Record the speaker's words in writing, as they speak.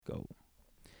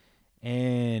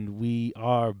And we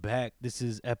are back. This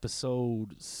is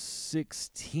episode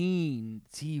 16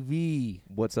 TV.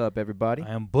 What's up, everybody? I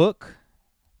am Book.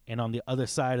 And on the other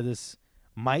side of this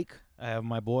mic, I have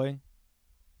my boy,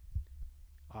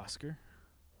 Oscar.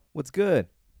 What's good?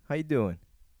 How you doing?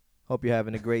 Hope you're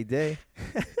having a great day.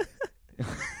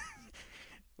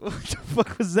 What the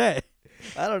fuck was that?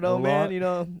 I don't know, man. You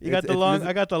know, I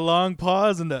got the long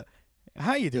pause and the,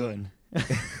 how you doing?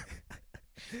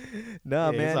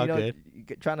 No, Yeah, man. it's all You know,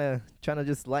 good. trying to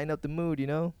just lighten up the mood.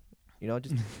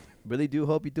 Just really do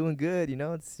hope you're doing good.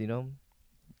 Can't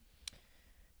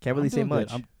really say much.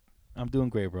 I'm doing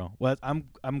great, bro. Well,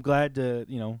 I'm glad to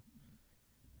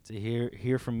to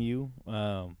hear from you.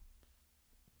 I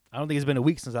don't think it's been a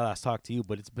week since I last talked to you,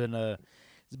 but it's been a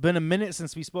minute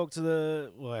since we spoke to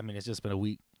the. Well, I mean, it's just been a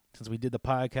week since we did the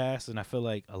podcast, and I feel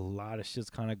like a lot of shit's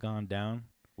kind of gone down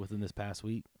within this past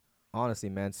week. Honestly,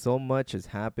 man, so much has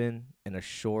happened in a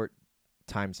short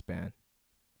time span.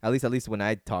 At least when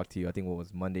I talked to you, I think what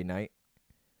was Monday night.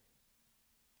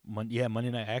 Monday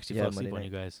night. I actually fell asleep on you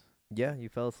guys. Yeah, you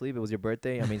fell asleep. It was your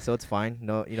birthday. I mean, so it's fine.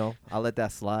 No, I'll let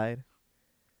that slide.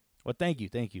 Well, thank you.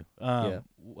 Yeah.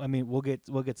 I mean, we'll get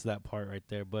to that part right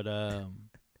there, but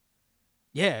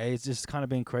yeah, it's just kind of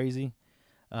been crazy.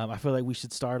 I feel like we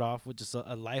should start off with just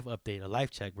a life update, a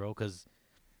life check, bro, because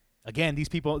again, these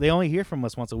people, they only hear from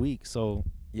us once a week, so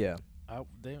Yeah. I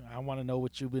want to know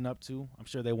what you've been up to. I'm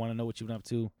sure they want to know what you've been up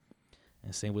to,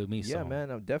 and same with me. Yeah, so. man,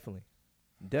 I'm definitely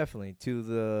to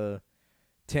the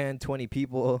 10, 20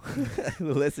 people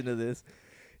who listen to this.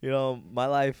 My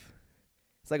life,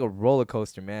 it's like a roller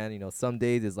coaster, man. Some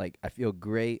days it's like I feel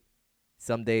great.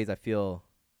 Some days I feel,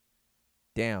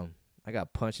 damn, I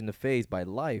got punched in the face by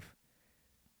life.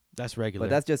 That's regular. But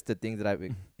that's just the things that I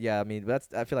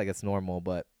feel like it's normal,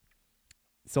 but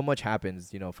so much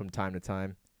happens, from time to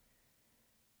time.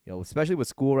 Especially with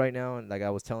school right now, and like I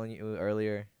was telling you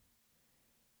earlier,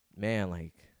 man,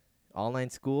 like online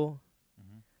school,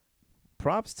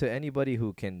 props to anybody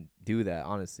who can do that,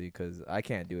 honestly, because I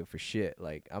can't do it for shit.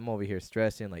 Like, I'm over here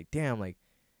stressing, like, damn, like,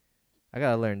 I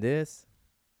got to learn this.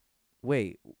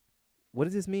 Wait, what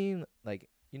does this mean? Like,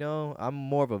 I'm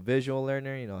more of a visual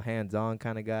learner, hands-on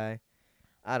kind of guy.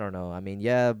 I don't know. I mean,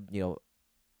 yeah,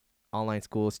 online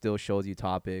school still shows you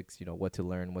topics, what to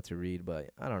learn, what to read,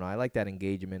 but I don't know. I like that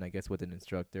engagement, I guess, with an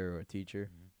instructor or a teacher.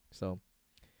 So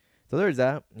there's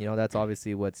that. That's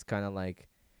obviously what's kind of like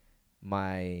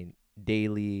my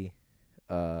daily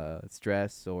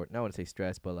stress, or not want to say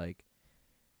stress, but like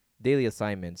daily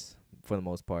assignments for the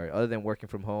most part. Other than working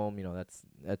from home,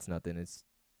 that's nothing. It's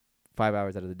 5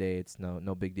 hours out of the day. It's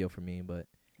no big deal for me. But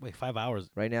wait, 5 hours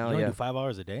right now? You only Yeah, do 5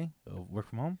 hours a day of work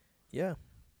from home? yeah,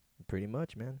 pretty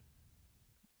much, man.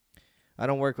 I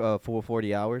don't work full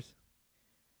 40 hours.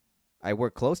 I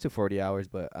work close to 40 hours,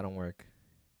 but I don't work.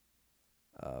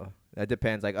 That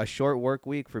depends. Like a short work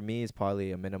week for me is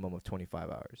probably a minimum of 25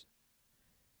 hours.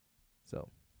 So.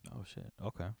 Oh shit.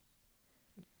 Okay.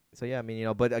 So yeah, I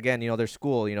mean, but again, there's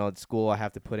school. At school I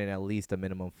have to put in at least a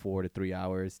minimum 4 to 3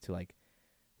 hours to like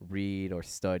read or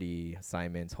study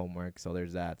assignments, homework. So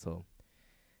there's that. So,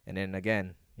 and then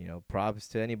again, props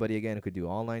to anybody again who could do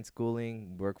online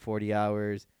schooling, work 40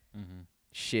 hours.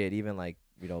 Shit, even like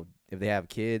if they have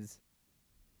kids,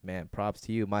 man, props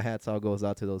to you. My hats all goes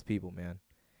out to those people, man.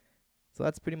 So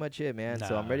that's pretty much it, man.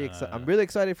 So I'm really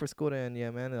excited for school to end.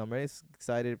 Yeah, man. I'm really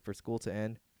excited for school to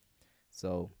end.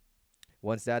 So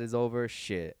once that is over,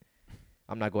 shit,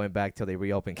 I'm not going back till they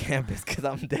reopen campus because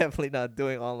I'm definitely not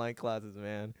doing online classes,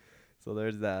 man. So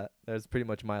there's that. That's pretty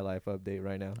much my life update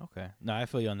right now. Okay. No, I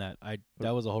feel you on that.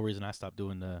 That was the whole reason I stopped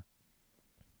doing the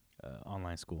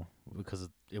online school, because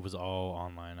it was all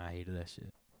online. I hated that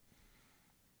shit.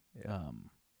 Yeah.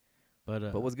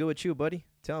 But what's good with you, buddy?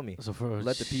 Tell me. So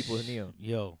let the people know.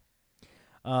 Yo.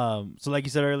 So like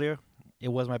you said earlier, it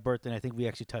was my birthday, and I think we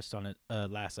actually touched on it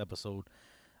last episode.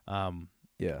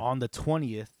 Yeah. On the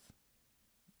 20th.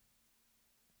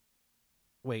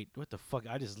 Wait, what the fuck?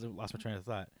 I just lost my train of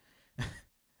thought.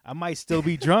 I might still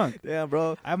be drunk. Damn,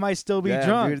 bro. I might still be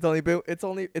drunk. Dude,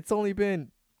 it's only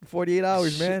been 48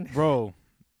 hours, man. Bro.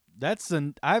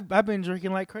 I've been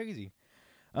drinking like crazy.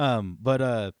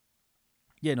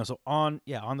 Yeah, no, so on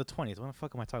the 20th. What the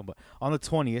fuck am I talking about? On the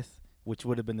 20th, which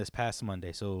would have been this past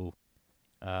Monday. So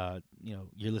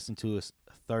you're listening to us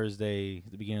Thursday,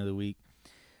 the beginning of the week.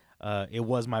 It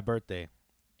was my birthday.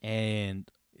 And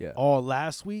all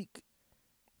last week,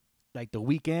 like the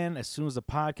weekend, as soon as the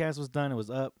podcast was done, it was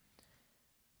up,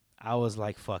 I was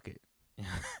like, fuck it.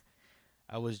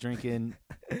 I was drinking,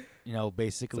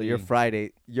 basically. So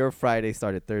your Friday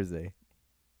started Thursday.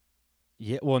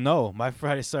 Yeah, well, no, my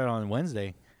Friday started on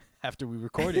Wednesday. after we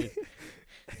recorded.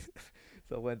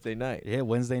 So Wednesday night. Yeah,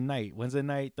 Wednesday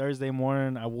night, Thursday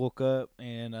morning. I woke up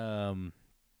and I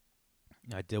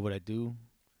did what I do.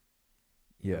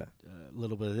 Yeah. A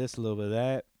little bit of this, a little bit of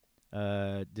that.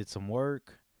 Did some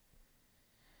work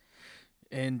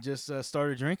and just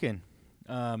started drinking.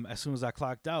 As soon as I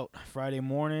clocked out Friday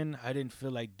morning, I didn't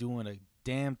feel like doing a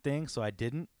damn thing, so I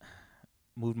didn't.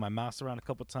 Moved my mouse around a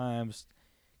couple times,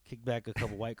 kicked back a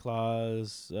couple White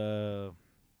Claws.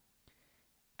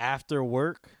 After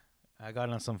work, I got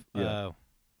on some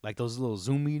like those little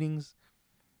Zoom meetings,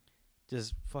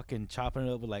 just fucking chopping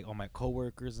it up with like all my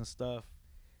coworkers and stuff.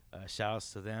 Shout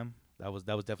outs to them. That was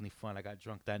definitely fun. I got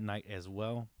drunk that night as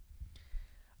well.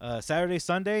 Saturday,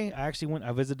 Sunday, I actually went.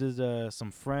 I visited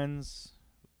some friends.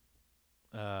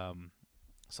 Saw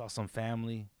some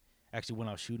family. Actually went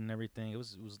out shooting and everything. It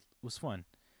was fun.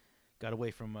 Got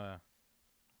away from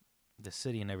the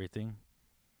city and everything.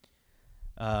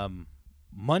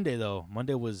 Monday though,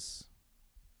 Monday was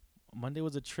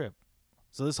a trip.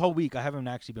 So this whole week I haven't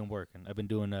actually been working. I've been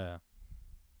doing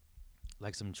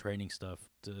like some training stuff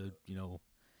to,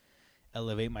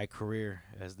 elevate my career,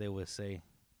 as they would say.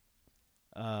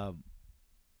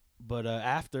 But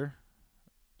after,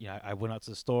 I went out to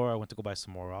the store. I went to go buy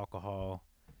some more alcohol.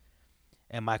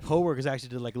 And my coworkers actually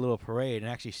did like a little parade,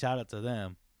 and actually shout out to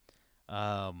them.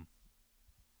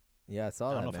 Yeah, I saw I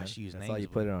that, don't know man. if I should use I names, saw you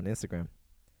but- put it on Instagram.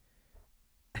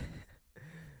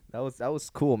 That was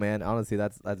cool, man. Honestly,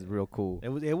 that's real cool. It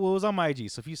was on my IG,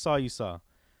 so if you saw, you saw.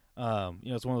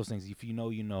 It's one of those things. If you know,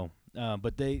 you know.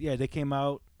 But they came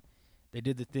out. They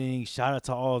did the thing. Shout out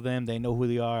to all of them. They know who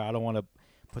they are. I don't want to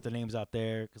put their names out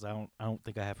there because I don't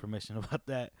think I have permission about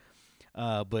that.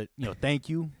 But thank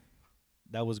you.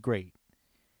 That was great.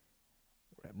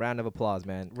 Round of applause,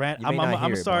 man.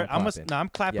 I'm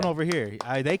clapping Yeah. over here.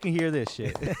 They can hear this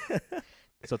shit.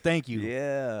 So thank you.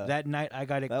 Yeah. That night I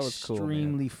got was cool, man.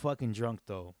 extremely fucking drunk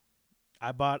though.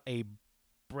 I bought a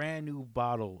brand new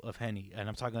bottle of Henny, and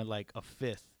I'm talking like a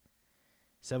fifth,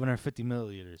 750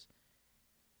 milliliters.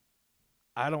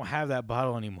 I don't have that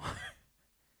bottle anymore.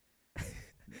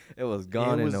 It was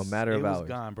gone in no matter of hours. It was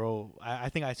gone, bro. I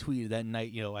think I tweeted that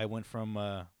night. I went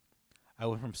from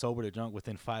sober to drunk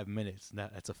within 5 minutes.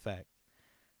 That's a fact.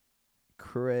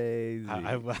 Crazy.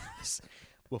 I was,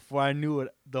 before I knew it,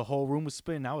 the whole room was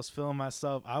spinning. I was feeling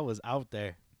myself. I was out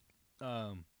there.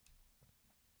 But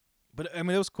I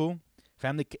mean, it was cool.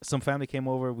 Some family came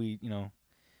over. We,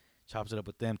 chopped it up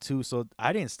with them too. So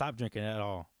I didn't stop drinking at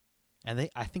all. And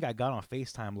I think I got on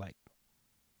FaceTime like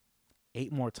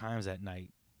 8 more times that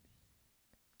night,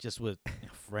 just with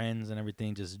friends and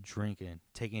everything, just drinking,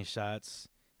 taking shots,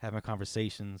 having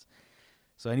conversations.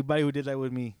 So anybody who did that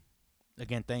with me,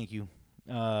 again, thank you.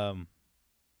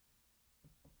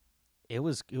 It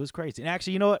was crazy. And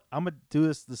actually, you know what? I'm gonna do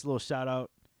this little shout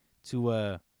out to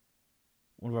one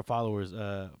of our followers,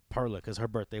 Perla, because her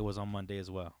birthday was on Monday as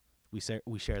well. We share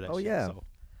that. Oh, shit, yeah. So.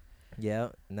 Yeah,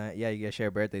 you guys share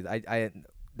birthdays. I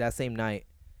that same night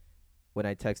when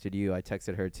I texted you, I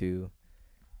texted her too.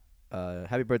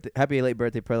 Happy late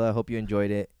birthday, Perla. I hope you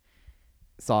enjoyed it.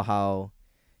 Saw how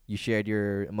you shared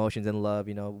your emotions and love.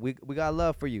 We got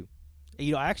love for you.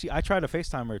 Actually, I tried to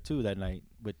FaceTime her too that night,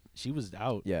 but she was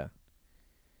out. Yeah,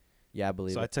 I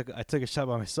believe so it. I took a shot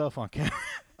by myself on camera.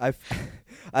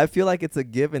 I feel like it's a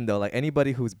given though. Like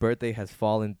anybody whose birthday has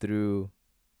fallen through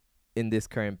in this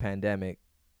current pandemic,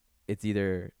 it's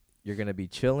either you're gonna be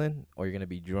chilling or you're gonna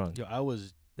be drunk.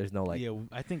 There's no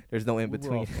I think there's no in we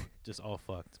between. just all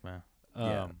fucked, man.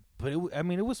 Yeah. But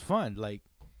it was fun. Like,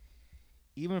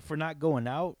 even for not going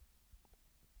out,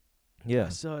 Yeah. I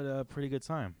still had a pretty good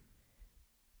time.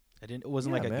 It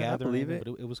wasn't like a man, I gathering, believe it.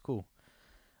 but it was cool.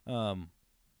 But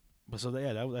so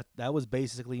that was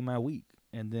basically my week.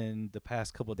 And then the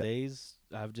past couple of days,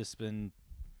 I've just been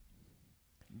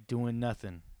doing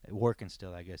nothing, working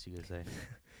still, I guess you could say.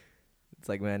 It's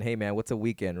like, man, hey man, what's a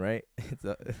weekend, right?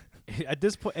 At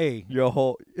this point, hey, your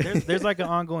whole there's like an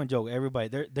ongoing joke.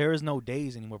 Everybody, there is no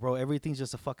days anymore, bro. Everything's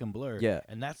just a fucking blur. Yeah.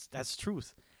 And that's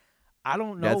truth. I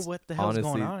don't know what the hell's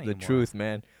honestly going on anymore. the truth,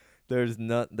 man. There's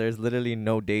literally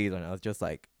no days on it. I was just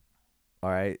like, all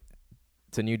right,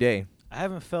 it's a new day. I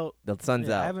haven't felt The sun's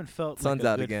out. I haven't felt Sun's like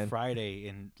a out good again. Friday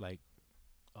in like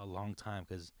a long time,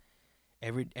 because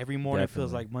every morning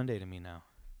feels Definitely. like Monday to me now,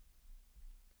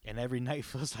 and every night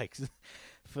feels like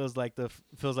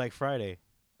Friday.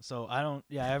 So I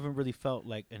haven't really felt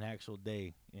like an actual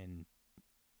day in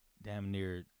damn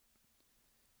near,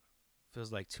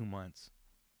 feels like 2 months.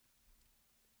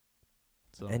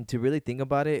 So And to really think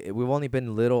about it, we've only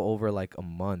been little over like a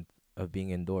month of being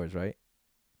indoors, right?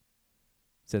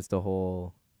 Since the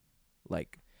whole,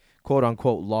 like, quote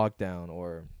unquote lockdown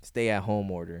or stay at home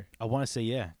order. I want to say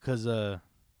yeah, cause I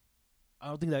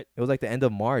don't think that It was like the end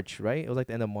of March, right? It was like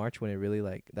the end of March when it really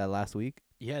like that last week.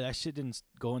 that shit didn't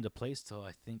go into place till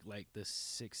I think like the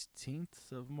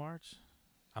 16th of March.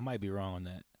 I might be wrong on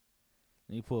that.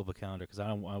 Let me pull up a calendar because I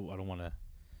don't want to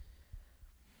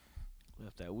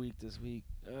left that week this week.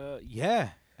 Yeah,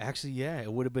 actually, yeah,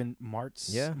 it would have been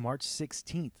Yeah. March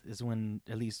 16th is when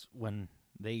at least when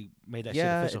they made that shit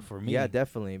Yeah, official for me. yeah,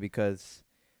 definitely because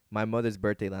my mother's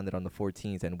birthday landed on the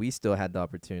 14th and we still had the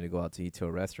opportunity to go out to eat to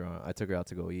a restaurant. I took her out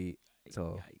to go eat.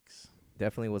 So Yikes!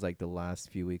 definitely was like the last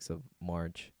few weeks of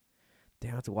March.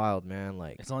 Damn, that's wild, man.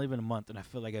 Like It's only been a month, and I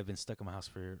feel like I've been stuck in my house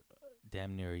for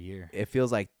damn near a year. it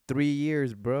feels like 3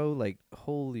 years, bro. Like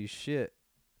holy shit.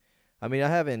 I mean, I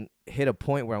haven't hit a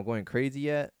point where I'm going crazy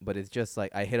yet, but it's just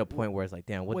like I hit a point where it's like,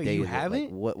 damn, what Wait, day you is it? Like,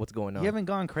 haven't? what's going on? You haven't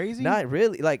gone crazy? Not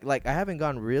really. Like I haven't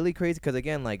gone really crazy because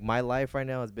again, like my life right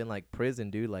now has been like prison,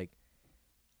 dude. Like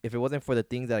if it wasn't for the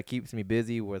things that keeps me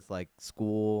busy with like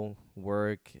school,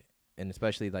 work, and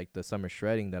especially like the summer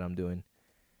shredding that I'm doing,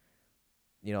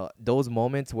 you know, those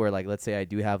moments where like let's say I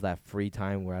do have that free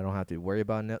time where I don't have to worry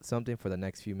about something for the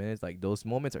next few minutes, like those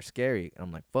moments are scary. And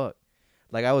I'm like, fuck.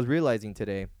 Like I was realizing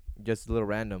today, just a little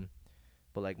random,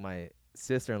 but like my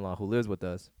sister-in-law who lives with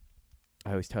us,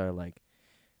 I always tell her like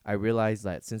I realized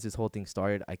that since this whole thing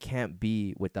started, I can't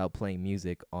be without playing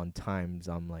music on times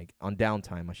I'm like on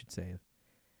downtime, I should say.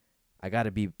 I got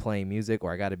to be playing music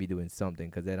or I got to be doing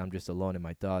something cuz then I'm just alone in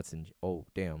my thoughts and oh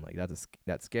damn, like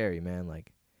that's scary, man.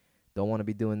 Like don't want to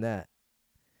be doing that.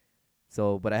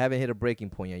 So, but I haven't hit a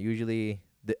breaking point yet. Usually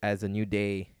as a new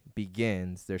day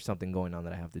begins, there's something going on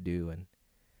that I have to do and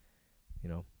you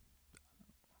know.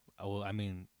 Well, I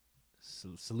mean,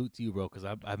 salute to you, bro, because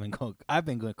I've been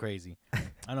going crazy. I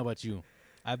don't know about you.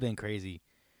 I've been crazy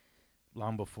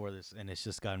long before this, and it's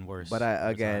just gotten worse. But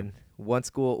once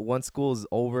school's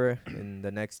over in the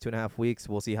next 2.5 weeks,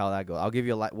 we'll see how that goes. I'll give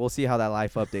you we'll see how that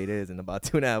life update is in about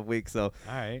 2.5 weeks. So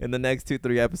all right, in the next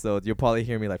 2-3 episodes, you'll probably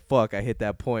hear me like, "Fuck, I hit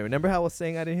that point." Remember how I was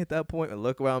saying I didn't hit that point? And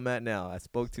look where I'm at now. I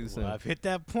spoke too soon. I've hit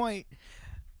that point.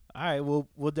 All right,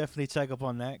 we'll definitely check up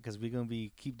on that because we're gonna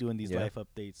keep doing these life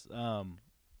updates.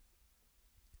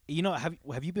 You know,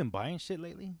 have you been buying shit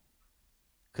lately?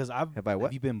 Because Have I what?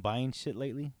 Have you been buying shit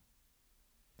lately?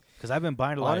 Because I've been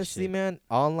buying a lot of shit. Honestly, man,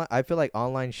 I feel like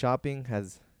online shopping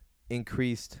has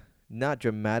increased not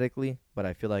dramatically, but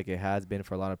I feel like it has been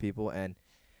for a lot of people. And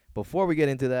before we get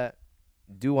into that,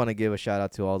 do want to give a shout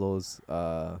out to all those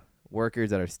workers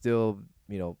that are still,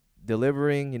 you know,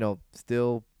 delivering, you know,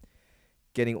 still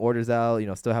getting orders out, you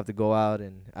know, still have to go out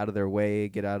and out of their way,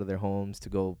 get out of their homes to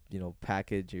go, you know,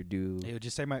 package or do Hey,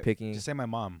 just picking. say my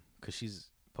mom because she's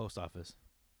post office.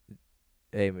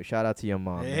 Hey, shout out to your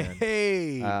mom, man.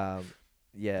 Hey.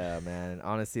 Yeah, man.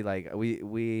 Honestly, like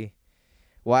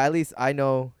well, at least I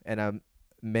know, and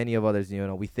many of others, you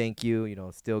know, we thank you, you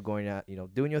know, still going out, you know,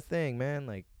 doing your thing, man.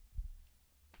 Like,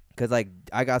 cause like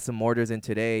I got some orders in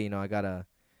today, you know, I got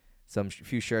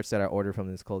few shirts that I ordered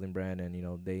from this clothing brand, and you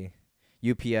know, they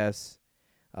UPS,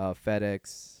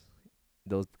 FedEx,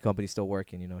 those companies still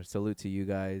working, you know. Salute to you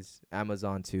guys.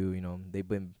 Amazon too, you know.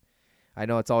 I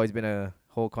know it's always been a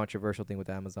whole controversial thing with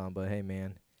Amazon, but hey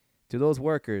man, to those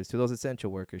workers, to those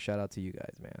essential workers, shout out to you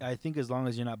guys, man. I think as long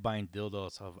as you're not buying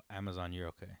dildos off Amazon, you're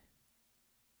okay.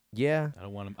 Yeah. I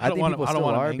don't want them. I think people still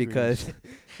are because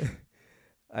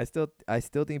I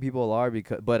still think people are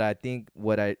but I think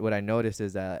what I noticed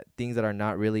is that things that are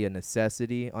not really a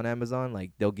necessity on Amazon,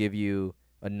 like they'll give you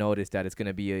a notice that it's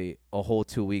gonna be a whole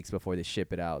 2 weeks before they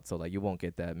ship it out. So like you won't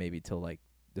get that maybe till like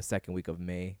the second week of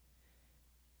May.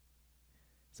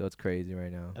 So it's crazy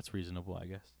right now. That's reasonable, I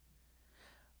guess.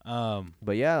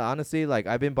 But yeah, honestly, like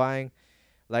I've been buying,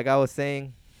 like I was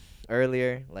saying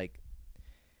earlier, like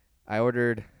I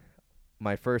ordered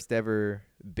my first ever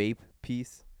vape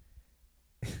piece.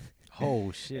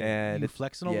 Oh shit! And you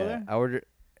flexing over there? I ordered.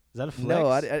 Is that a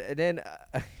flex? No, then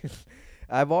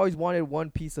I've always wanted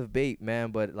one piece of vape,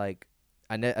 man. But like,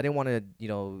 I didn't want to, you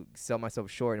know, sell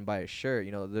myself short and buy a shirt.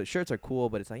 You know, the shirts are cool,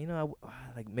 but it's like, you know,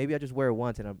 like maybe I just wear it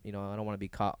once, and you know, I don't want to be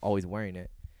caught always wearing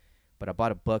it. But I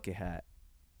bought a bucket hat,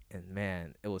 and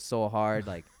man, it was so hard.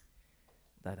 Like,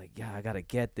 yeah, I gotta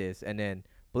get this. And then,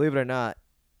 believe it or not,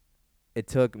 it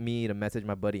took me to message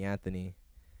my buddy Anthony,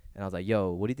 and I was like,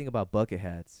 yo, what do you think about bucket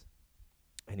hats?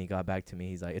 And he got back to me.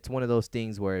 He's like, it's one of those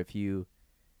things where if you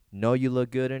know you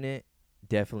look good in it,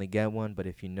 definitely get one. But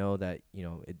if you know that, you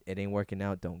know, it ain't working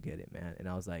out, don't get it, man. And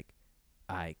I was like,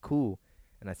 all right, cool.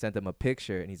 And I sent him a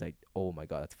picture, and he's like, oh, my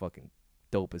God, that's fucking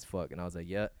dope as fuck. And I was like,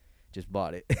 yeah, just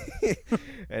bought it.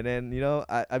 And then, you know,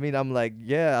 I mean, I'm like,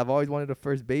 yeah, I've always wanted a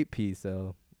first vape piece.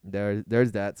 So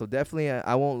There's that. So definitely,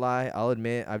 I won't lie. I'll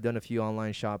admit I've done a few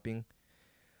online shopping.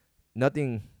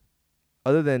 Nothing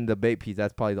other than the bait piece.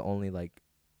 That's probably the only like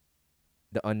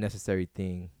the unnecessary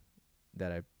thing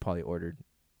that I probably ordered.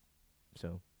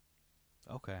 So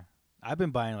Okay. I've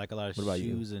been buying like a lot of what about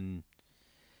you? shoes and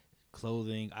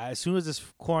clothing. As soon as this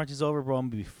quarantine's over, bro, I'm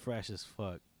gonna be fresh as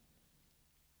fuck.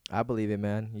 I believe it,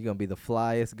 man. You're gonna be the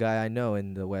flyest guy I know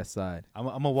in the West Side. I'm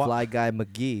gonna walk. Fly guy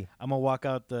McGee. I'm gonna walk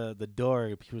out the door.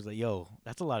 And people's like, "Yo,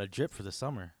 that's a lot of drip for the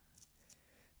summer."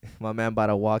 My man about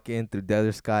to walk in through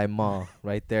Desert Sky Mall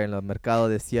right there in the Mercado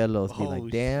de Cielos. Be Oh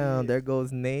like, damn, shit! there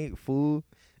goes Nate, fool.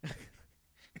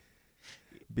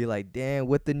 Be like, damn,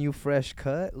 with the new fresh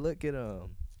cut, look at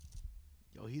him.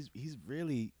 Yo, he's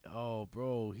really. Oh,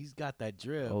 bro, he's got that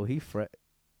drip. Oh, he fresh.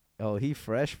 Oh, he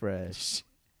fresh.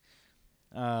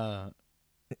 uh,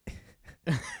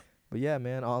 But yeah,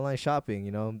 man, online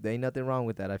shopping, there ain't nothing wrong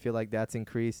with that. I feel like that's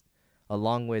increased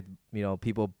along with,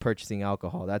 people purchasing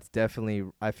alcohol. That's definitely,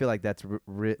 I feel like that's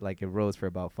like it rose for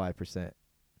about 5%.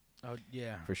 oh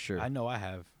yeah, For sure. I know I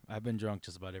have. I've been drunk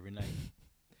just about every night.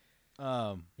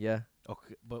 Yeah.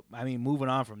 Okay, but I mean, moving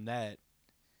on from that,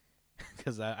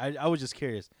 because I was just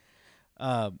curious.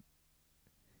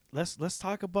 Let's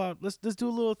talk about let's do a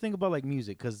little thing about like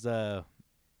music, because the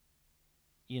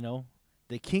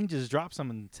King just dropped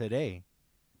something today.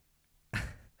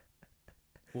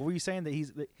 What were you saying that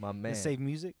he's My man. gonna say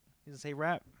music? He's gonna say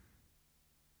rap.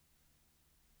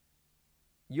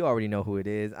 You already know who it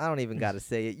is. I don't even got to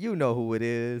say it. You know who it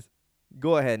is.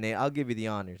 Go ahead, Nate. I'll give you the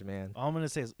honors, man. All I'm gonna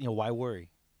say is, why worry?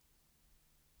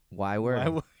 Why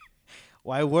worry?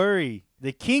 Why worry?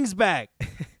 The King's back.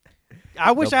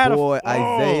 I wish The I had boy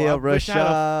Isaiah I wish I had a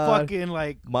Rashad. fucking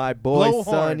like My boy blowhorn.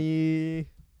 Sonny.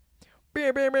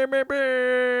 Beer, beer, beer, beer,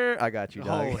 beer. I got you,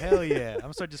 dog. Oh hell yeah! I'm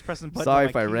gonna start just pressing buttons. Sorry on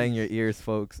if my I rang keys. your ears,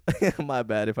 folks. My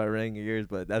bad if I rang your ears,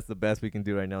 but that's the best we can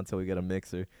do right now until we get a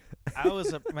mixer. I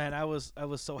was I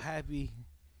was so happy.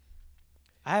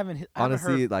 I haven't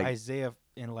Honestly, heard like- Isaiah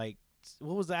in like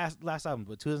what was the last album?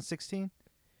 What, 2016?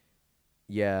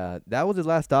 Yeah, that was his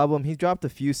last album. He dropped a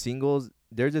few singles.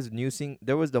 There's this new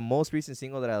There was the most recent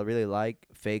single that I really like,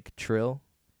 Fake Trill.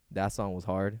 That song was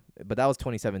hard, but that was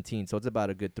 2017, so it's about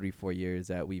a good 3-4 years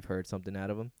that we've heard something out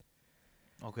of him.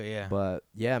 Okay, yeah. But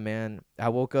yeah, man,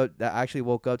 I actually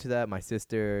woke up to that. My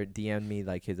sister DM'd me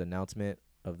like his announcement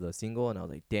of the single, and I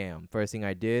was like, damn. First thing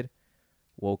I did,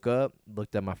 woke up,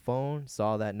 looked at my phone,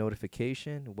 saw that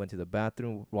notification, went to the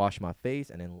bathroom, washed my face,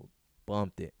 and then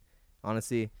bumped it.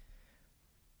 Honestly,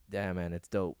 damn, man, it's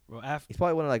dope. Bro, He's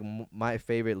probably one of like my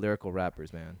favorite lyrical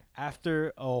rappers, man.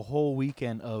 after a whole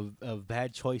weekend of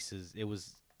bad choices, it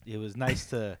was nice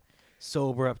to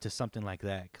sober up to something like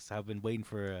that, because I've been waiting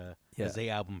for a Yeah. Zay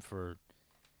album for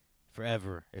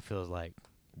forever. It feels like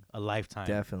a lifetime.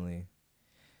 Definitely.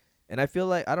 And I feel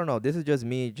like, I don't know, this is just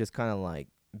me just kind of like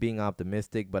being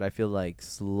optimistic, but I feel like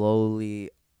slowly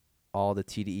all the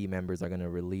TDE members are going to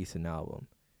release an album.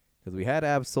 Because we had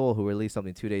Ab Soul, who released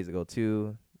something 2 days ago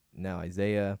too. Now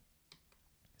Isaiah.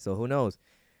 So who knows?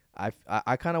 I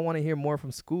kind of want to hear more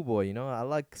from Schoolboy, I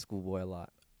like Schoolboy a lot.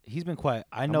 He's been quiet.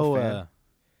 I I'm a know. fan.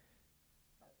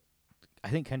 I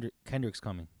think Kendrick's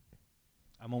coming.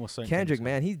 I'm almost certain. Kendrick, Kendrick's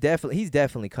man, he's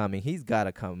definitely coming. He's got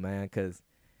to come, man, because coming.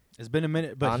 It's been a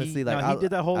minute, but honestly, he, like, no, he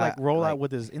did that whole like rollout like-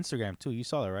 with his Instagram too. You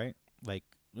saw that, right? Like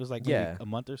it was like maybe Yeah. a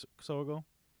month or so ago.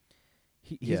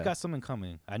 He's Yeah. got something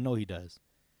coming. I know he does.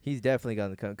 he's definitely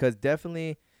going to come. Because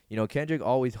definitely, Kendrick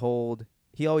always held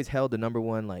the number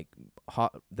one, like,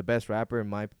 the best rapper in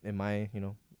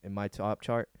my top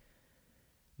chart.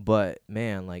 But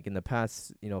man, like in the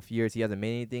past, few years, he hasn't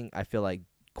made anything. I feel like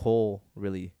Cole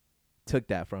really took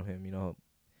that from him.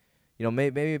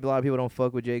 Maybe a lot of people don't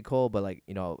fuck with J. Cole, but like,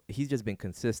 he's just been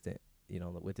consistent,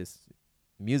 with his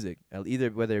music, either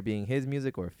whether it being his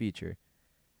music or a feature.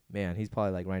 Man, he's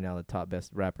probably like right now the top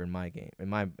best rapper in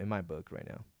my book right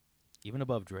now. Even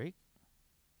above Drake.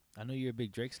 I know you're a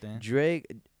big Drake stan. Drake,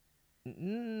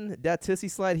 that Tootsie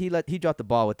Slide, he dropped the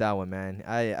ball with that one, man.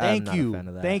 I'm not a fan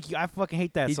of that. Thank you. I fucking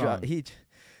hate that song.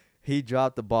 He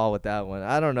dropped the ball with that one.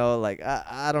 I don't know, like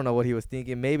I don't know what he was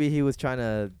thinking. Maybe he was trying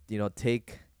to,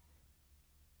 take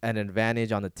an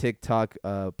advantage on the TikTok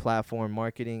platform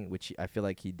marketing, which I feel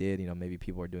like he did. Maybe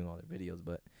people are doing all their videos,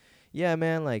 but yeah,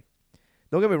 man, like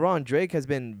don't get me wrong, Drake has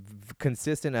been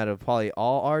consistent out of probably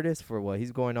all artists for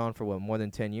he's going on for more than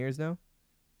 10 years now.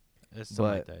 It's something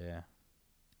like that, yeah.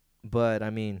 But I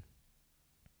mean,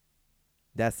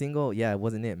 that single, yeah, it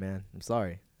wasn't it, man. I'm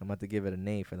sorry. I'm about to give it a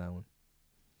nay for that one.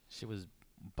 Shit was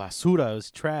basura. It was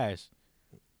trash.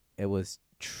 It was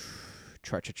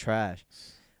trash.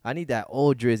 I need that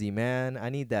old Drizzy, man. I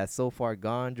need that So Far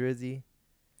Gone Drizzy.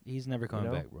 He's never You coming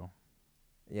know? back, bro.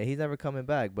 Yeah, he's never coming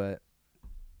back, but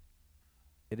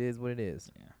it is what it is.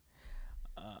 Yeah.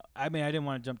 I mean, I didn't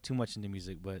want to jump too much into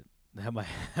music, but that might,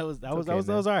 It's okay, that was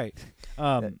man. all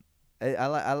right.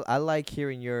 Uh, I like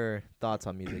hearing your thoughts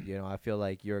on music. You know, I feel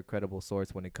like you're a credible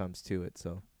source when it comes to it.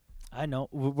 So I know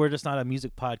we're just not a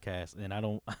music podcast, and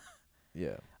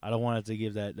yeah, I don't want it to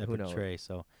give that who knows? portray.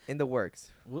 So In the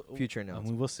works, future I announcements.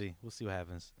 mean, we'll see. We'll see what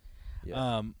happens.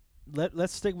 Yeah,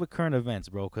 Let's stick with current events,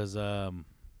 bro, because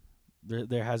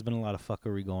there has been a lot of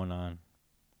fuckery going on.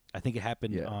 I think it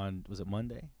happened Yeah. on, was it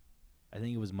Monday? I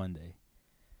think it was Monday.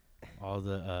 All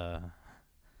the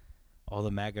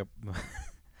MAGA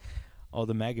all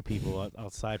the MAGA people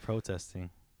outside protesting.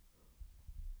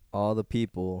 all the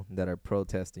people that are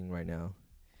protesting right now,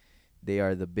 they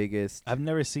are the biggest I've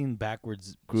never seen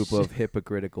backwards group of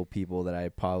hypocritical people that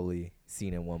I've probably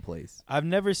seen in one place. I've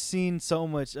never seen so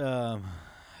much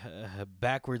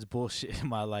backwards bullshit in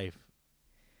my life.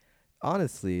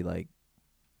 Honestly, like,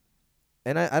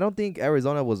 and I don't think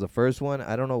Arizona was the first one.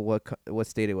 I don't know what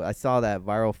state it was. I saw that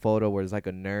viral photo where it's like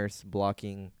a nurse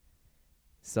blocking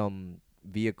some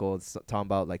vehicles talking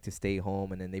about like to stay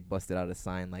home, and then they busted out a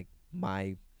sign like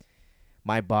my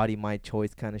body, my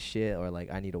choice kind of shit, or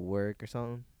like I need to work or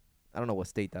something. I don't know what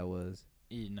state that was,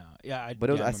 No, yeah, but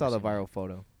it was, yeah, I saw the remember seeing viral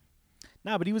photo.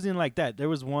 Nah, but he was in like that. There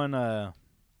was one.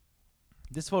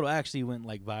 This photo actually went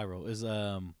like viral. Is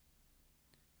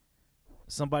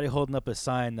somebody holding up a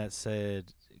sign that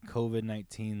said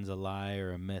COVID-19's a lie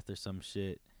or a myth or some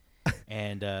shit.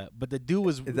 And but the dude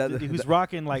was he was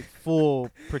rocking like full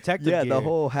protective Yeah, gear. the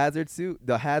whole hazard suit,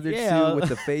 Yeah. suit with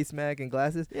the face mask and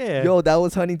glasses. Yeah. Yo, that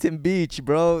was Huntington Beach,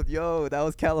 bro. Yo, that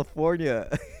was California.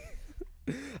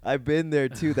 I've been there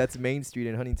too. That's Main Street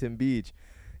in Huntington Beach.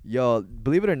 Yo,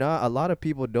 believe it or not, a lot of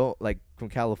people don't like from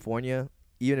California,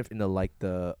 even if in the like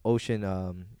the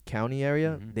Ocean County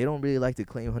area, Mhm. they don't really like to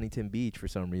claim Huntington Beach for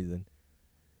some reason.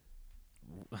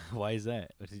 Why is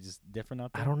that? Is it just different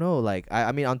out there? I don't know. Like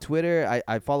I mean on Twitter,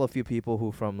 I follow a few people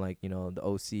who from like, you know, the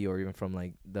OC or even from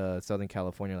like the Southern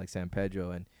California, like San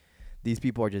Pedro, and these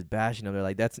people are just bashing them. They're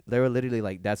like, they were literally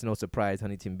like, that's no surprise.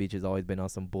 Huntington Beach has always been on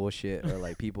some bullshit, or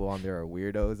like people on there are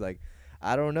weirdos. Like,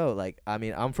 I don't know. Like, I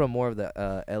mean, I'm from more of the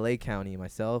LA County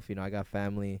myself. You know, I got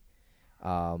family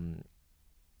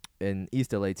in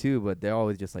East LA too, but they're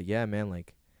always just like, yeah, man,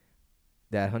 like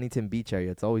that Huntington Beach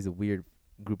area, it's always a weird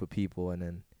group of people. And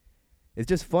then it's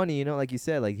just funny, you know, like you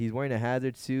said, like he's wearing a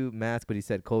hazard suit, mask, but he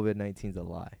said COVID-19's a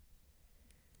lie.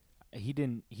 He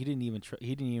didn't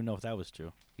even know if that was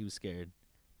true. He was scared.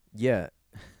 Yeah.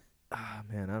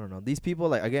 Man, I don't know. These people,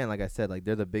 like, again, like I said, like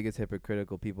they're the biggest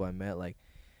hypocritical people I met. Like,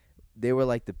 they were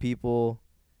like the people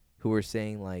who were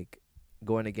saying like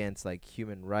going against like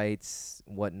human rights,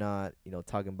 whatnot, you know,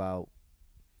 talking about,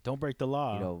 Don't break the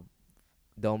law. you know,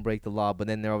 don't break the law, but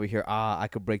then they're over here, I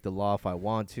could break the law if I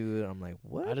want to. And I'm like,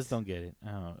 what? I just don't get it.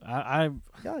 I don't know. I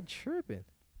Y'all tripping.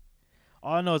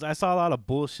 all I know is I saw a lot of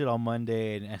bullshit on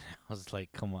Monday, and I was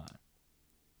like, come on.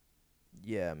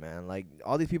 Yeah, man. Like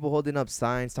all these people holding up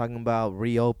signs talking about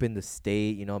reopen the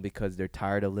state, you know, because they're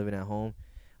tired of living at home.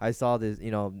 I saw this,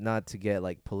 you know, not to get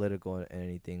like political and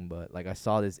anything, but like I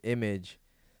saw this image,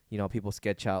 you know, people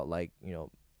sketch out like, you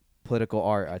know, political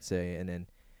art, I'd say, and then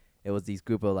it was these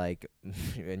group of like,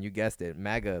 and you guessed it,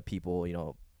 MAGA people, you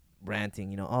know, ranting,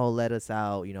 you know, oh, let us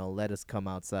out, you know, let us come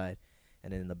outside.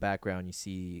 And then in the background, you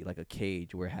see like a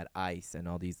cage where it had ice and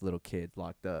all these little kids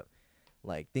locked up.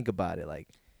 Like, think about it. Like,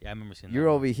 Yeah, I remember seeing you're that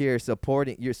over here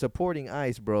supporting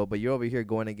ICE, bro, but you're over here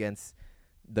going against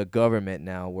the government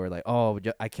now. Where like, oh,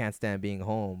 I can't stand being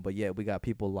home, but yet we got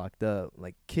people locked up,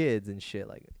 like kids and shit.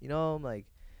 Like, you know, I'm like,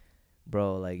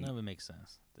 bro, like, None of it makes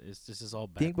sense. It's just all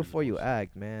think backwards before you bullshit.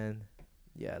 act, man.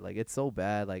 Yeah, like it's so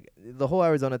bad. Like the whole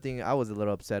Arizona thing, I was a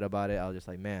little upset about it. I was just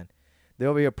like, man, they're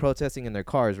over here protesting in their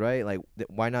cars, right? Like,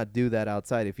 why not do that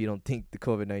outside if you don't think the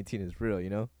COVID-19 is real, you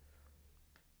know?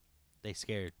 They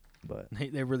scared. But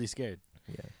They're really scared.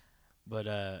 yeah. But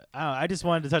I just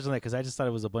wanted to touch on that because I just thought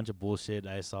it was a bunch of bullshit.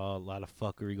 I saw a lot of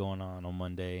fuckery going on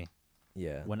Monday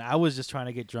Yeah. when I was just trying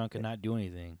to get drunk and not do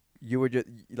anything. You were just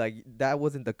like, that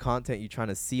wasn't the content you trying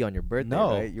to see on your birthday,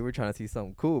 No. right? You were trying to see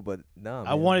something cool, but no.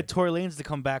 I wanted Tory Lanez to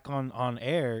come back on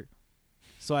air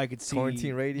so I could see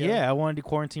Quarantine radio? Yeah, I wanted the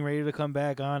quarantine radio to come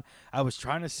back on. I was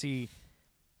trying to see,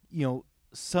 you know,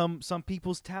 some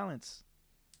people's talents.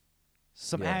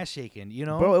 Some Yeah. ass shaking, you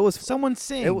know. Bro, it was someone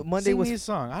sing. Monday sing was me a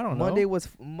song. I don't Monday know. was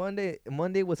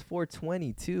Monday was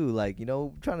 420 too. Like, you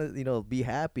know, trying to, you know, be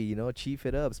happy, you know, chief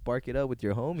it up, spark it up with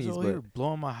your homies. So But you're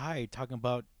blowing my high, talking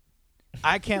about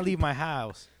I can't leave my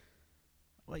house.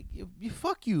 Like you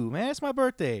fuck you, man. It's my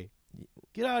birthday.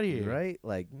 Get out of here. right,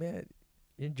 like, man,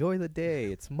 Enjoy the day.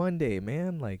 It's Monday,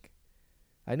 man. Like,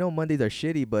 I know Mondays are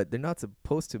shitty, but they're not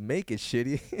supposed to make it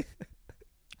shitty.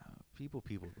 People,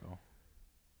 bro.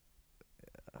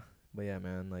 But yeah,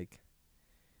 man, like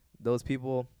those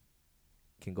people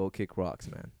can go kick rocks,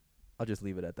 man. I'll just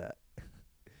leave it at that.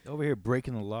 Over here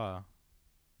breaking the law.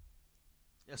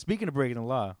 Yeah, speaking of breaking the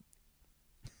law,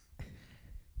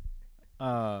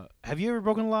 have you ever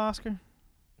broken the law, Oscar?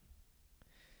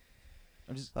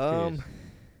 I'm just curious.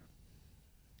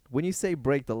 When you say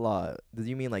break the law, do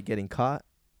you mean like getting caught?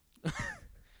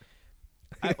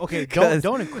 Okay, 'Cause-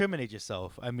 don't incriminate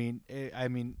yourself. I mean,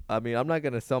 I'm not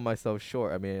gonna sell myself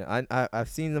short. I mean, I've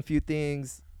seen a few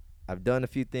things, I've done a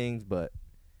few things, but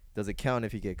does it count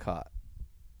if you get caught?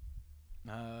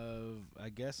 I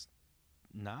guess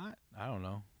not. I don't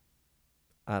know.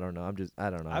 I don't know. I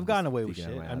don't know. I've I'm gotten just away with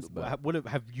speaking shit. out my ass, but What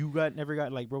have you never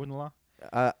got like broken the law?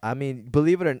 I mean,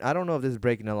 believe it or not, I don't know if this is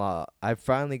breaking the law. I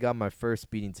finally got my first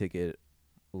speeding ticket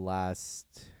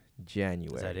last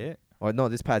January. Is that it? Or no,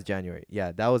 this past January.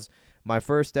 Yeah, that was my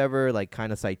first ever like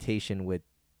kind of citation with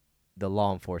the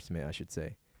law enforcement, I should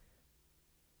say.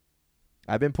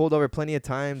 I've been pulled over plenty of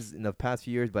times in the past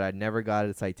few years, but I never got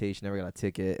a citation, never got a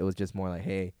ticket. It was just more like,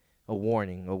 hey, a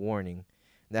warning, a warning.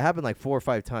 And that happened like 4 or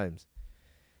 5 times.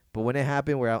 But when it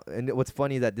happened, and what's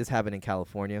funny is that this happened in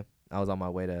California. I was on my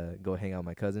way to go hang out with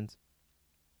my cousins,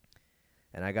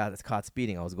 and I got caught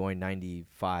speeding. I was going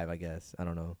 95, I guess. I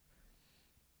don't know.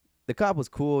 The cop was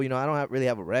cool. You know, I don't really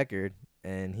have a record,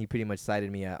 and he pretty much cited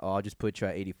me at, I'll just put you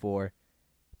at 84,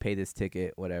 pay this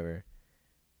ticket, whatever.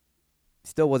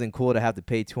 Still wasn't cool to have to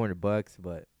pay $200,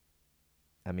 but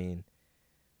I mean,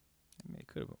 it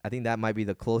could have. I think that might be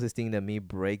the closest thing to me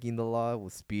breaking the law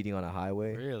was speeding on a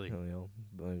highway. Really? You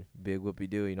know, big whoopie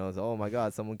doo. You know, it's, oh my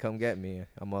God, someone come get me.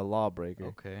 I'm a lawbreaker.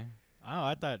 Okay. Oh,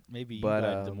 I thought maybe you But,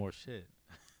 got into more shit.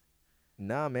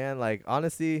 Nah, man. Like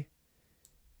honestly,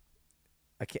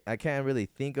 I can't really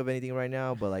think of anything right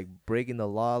now. But like breaking the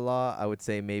law, I would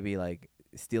say maybe like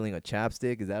stealing a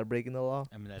chapstick. Is that breaking the law?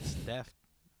 I mean, that's theft.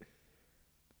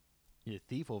 You're a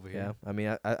thief over Yeah. here. I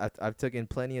mean, I've taken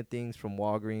plenty of things from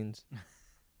Walgreens.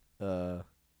 Not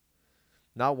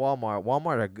Walmart.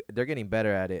 Walmart they're getting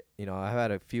better at it. You know, I've had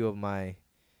a few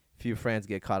friends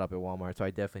get caught up at Walmart, so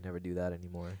I definitely never do that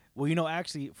anymore. Well, you know,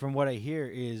 actually, from what I hear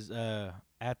is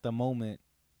at the moment,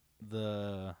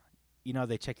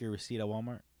 they check your receipt at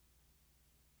Walmart?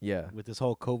 Yeah. With this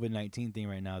whole COVID-19 thing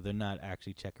right now, they're not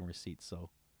actually checking receipts. So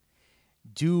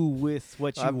do with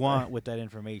what you want with that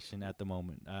information at the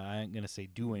moment. I ain't going to say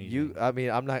do anything.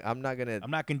 I'm not going to I'm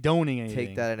not condoning anything.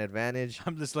 take that an advantage.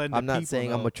 I'm just letting I'm the not people saying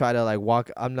know. I'm going to try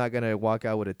to I'm not going to walk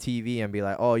out with a TV and be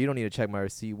like, "Oh, you don't need to check my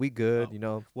receipt. We good," Oh. you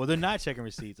know. Well, they're not checking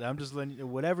receipts. I'm just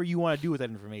letting whatever you want to do with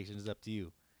that information is up to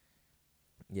you.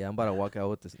 Yeah, I'm about to walk out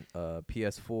with this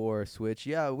PS4 Switch.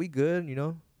 Yeah, we good, you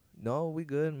know. No, we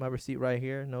good. My receipt right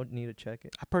here. No need to check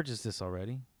it. I purchased this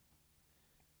already.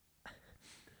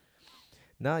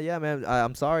 Nah, yeah, man.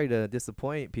 I'm sorry to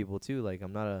disappoint people too. Like,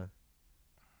 I'm not a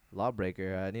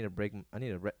lawbreaker. I need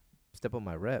to step up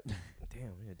my rep.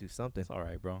 Damn, I need to do something. It's all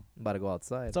right, bro. I'm about to go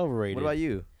outside. It's overrated. What about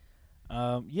you?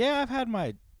 Yeah, I've had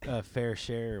my fair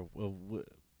share of with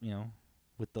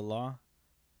the law.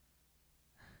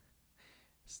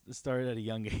 It started at a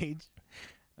young age.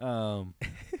 Well,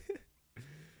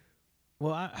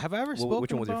 have I ever spoken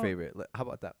which one was your about- favorite? How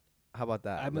about that? How about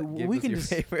that? I mean, Give we us can your just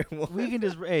favorite one. we can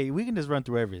just run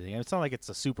through everything. It's not like it's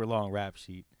a super long rap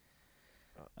sheet.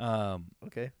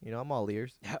 Okay, you know, I'm all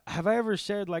ears. Have I ever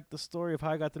shared like the story of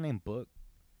how I got the name Book?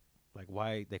 Like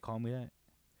why they call me that?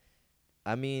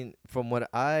 I mean, from what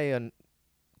I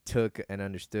took and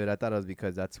understood, I thought it was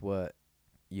because that's what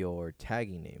your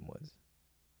tagging name was,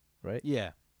 right?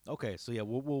 Yeah. Okay. So yeah,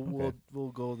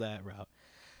 we'll go that route.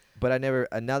 But I never.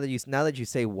 Now that you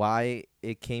say why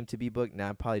it came to be Book, now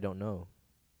I probably don't know.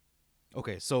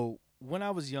 Okay. So when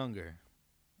I was younger,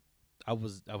 I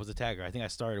was a tagger. I think I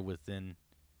started within,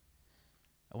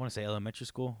 I want to say elementary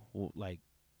school, like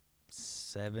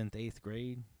 7th, 8th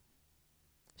grade.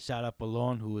 Shout out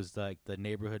Balon, who was like the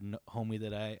neighborhood homie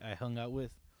that I hung out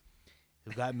with,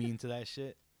 who got me into that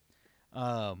shit.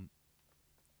 So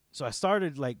I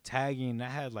started like tagging.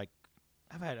 I've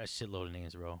had a shitload of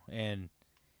names, bro, and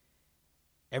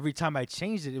every time I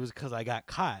changed it, it was because I got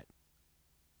caught.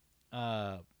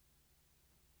 I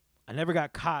never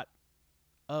got caught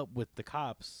up with the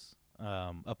cops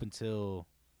up until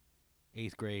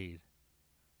 8th grade.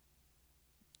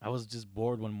 I was just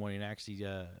bored one morning. Actually,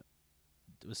 I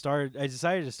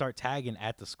decided to start tagging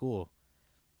at the school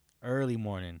early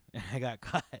morning, and I got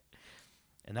caught.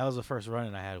 And that was the first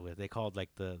run-in I had with. They called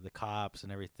like the cops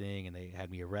and everything, and they had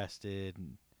me arrested.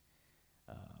 And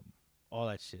all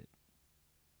that shit.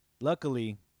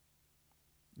 Luckily,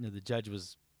 the judge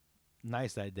was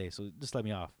nice that day, so just let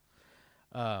me off.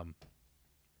 Um,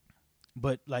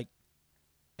 but like,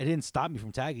 it didn't stop me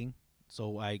from tagging,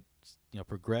 so I,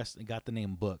 progressed and got the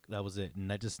name Book. That was it, and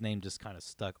that name just kind of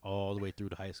stuck all the way through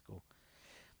to high school.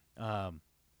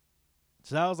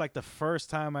 So that was like the first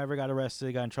time I ever got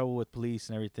arrested, got in trouble with police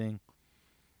and everything.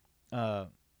 The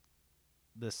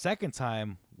second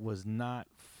time was not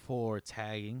for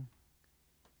tagging.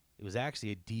 It was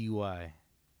actually a DUI.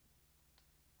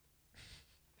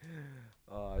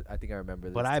 I think I remember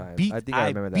this But time. I think I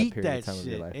remember that period of time of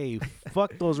your life. Hey,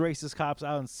 fuck those racist cops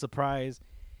out in Surprise.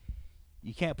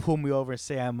 You can't pull me over and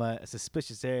say I'm a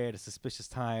suspicious area at a suspicious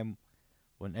time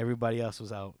when everybody else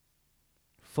was out.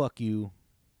 Fuck you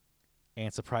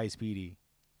and Surprise PD.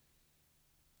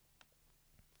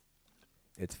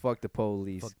 It's fuck the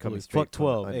police Fuck coming police. straight Fuck from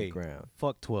 12. the Hey, underground.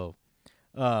 fuck 12.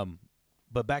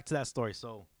 But back to that story.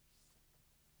 So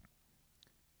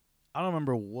I don't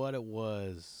remember what it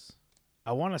was.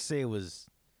 I want to say it was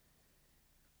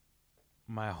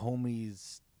my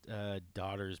homie's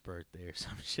daughter's birthday or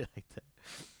some shit like that.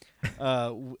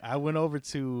 I went over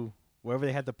to wherever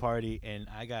they had the party, and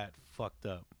I got fucked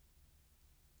up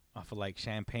off of like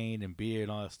champagne and beer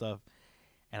and all that stuff.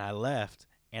 And I left,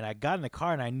 and I got in the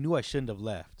car, and I knew I shouldn't have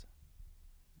left,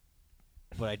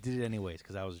 but I did it anyways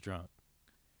because I was drunk.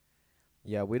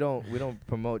 Yeah, we don't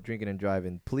promote drinking and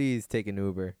driving. Please take an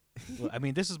Uber. Well, I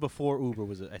mean, this is before Uber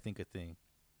was, I think, a thing.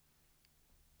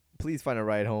 Please find a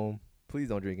ride home. Please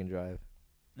don't drink and drive.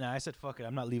 Nah, I said fuck it.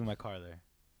 I'm not leaving my car there.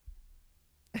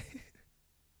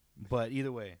 But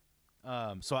either way,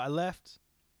 so I left,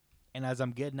 and as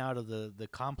I'm getting out of the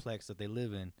complex that they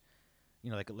live in,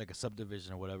 like a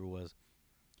subdivision or whatever it was,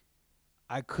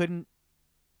 I couldn't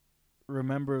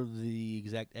remember the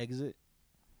exact exit,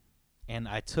 and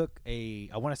I took I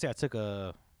took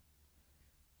a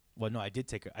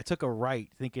right,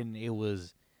 thinking it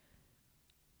was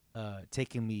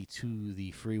taking me to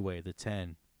the freeway, the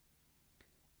 10.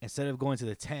 Instead of going to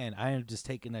the 10, I ended up just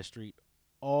taking that street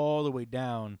all the way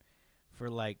down for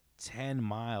like 10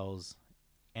 miles,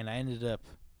 and I ended up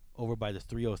over by the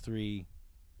 303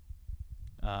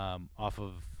 off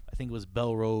of, I think it was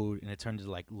Bell Road, and it turned to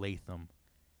like Latham.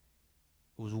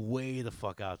 It was way the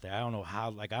fuck out there. I don't know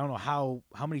how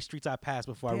many streets I passed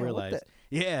before I realized.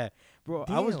 Yeah, bro,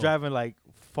 I was driving like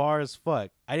far as fuck.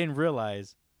 I didn't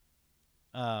realize.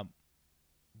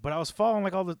 But I was following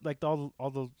like all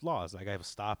the laws. Like I was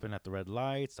stopping at the red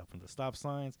lights, stopping at the stop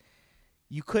signs.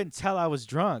 You couldn't tell I was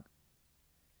drunk.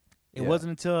 It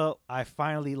wasn't until I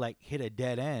finally like hit a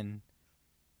dead end.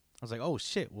 I was like, oh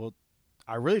shit, well,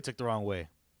 I really took the wrong way.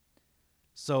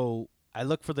 So I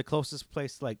looked for the closest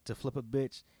place like to flip a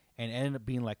bitch, and it ended up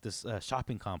being like this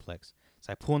shopping complex.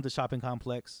 So I pull into the shopping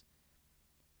complex,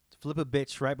 flip a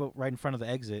bitch right in front of the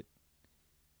exit,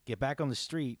 get back on the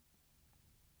street.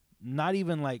 Not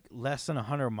even like less than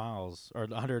 100 miles or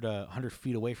 100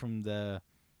 feet away from the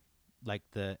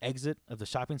exit of the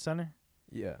shopping center.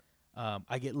 Yeah.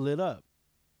 I get lit up.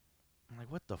 I'm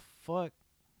like, what the fuck?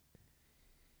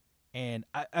 And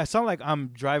I sound like I'm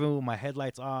driving with my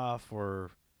headlights off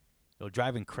or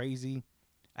driving crazy.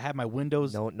 I had my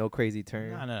windows. No crazy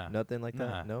turn. No. Nothing like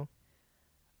that. No.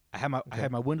 I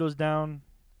had my windows down,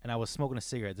 and I was smoking a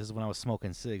cigarette. This is when I was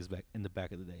smoking cigs back in the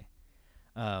back of the day.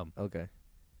 Okay.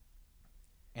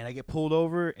 And I get pulled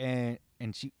over, and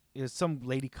she is some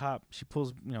lady cop. She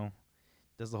pulls,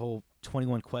 does the whole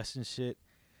 21 question shit.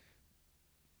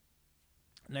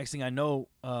 Next thing I know,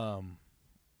 I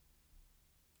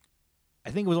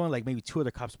think it was only like maybe 2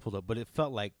 other cops pulled up, but it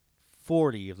felt like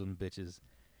 40 of them bitches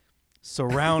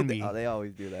surround me. Oh, they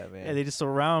always do that, man. Yeah, they just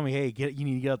surround me. Hey, you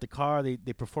need to get out the car. They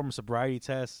perform a sobriety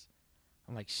test.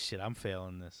 I'm like, shit, I'm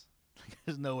failing this.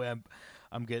 There's no way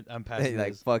I'm passing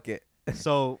like this. Fuck it.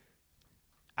 So,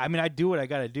 I mean, I do what I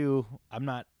gotta do. I'm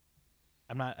not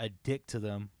a dick to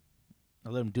them. I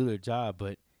let them do their job,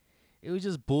 but it was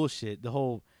just bullshit. The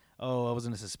whole, I was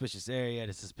in a suspicious area at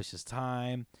a suspicious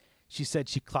time. She said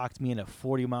she clocked me in at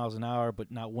 40 miles an hour,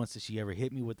 but not once did she ever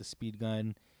hit me with the speed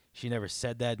gun. She never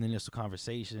said that in the initial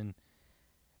conversation.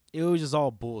 It was just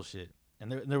all bullshit.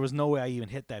 And there was no way I even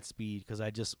hit that speed because I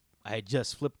had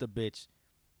just flipped the bitch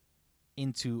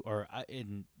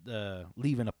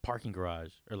leaving a parking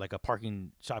garage or like a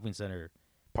parking shopping center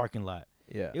parking lot.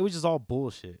 Yeah. It was just all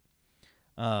bullshit.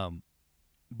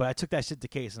 But I took that shit to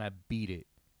case and I beat it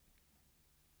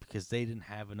because they didn't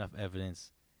have enough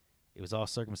evidence. It was all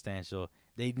circumstantial.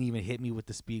 They didn't even hit me with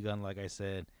the speed gun, like I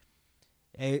said.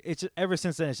 It's ever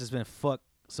since then, it's just been fuck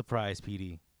Surprise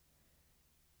PD.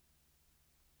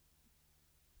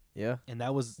 Yeah. and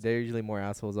that was They're usually more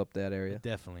assholes up that area.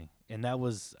 definitely, and that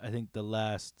was I think the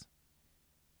last.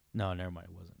 No, never mind,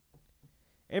 it wasn't.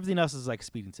 Everything else is like a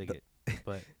speeding ticket,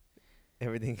 but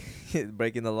Everything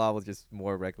breaking the law was just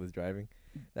more reckless driving.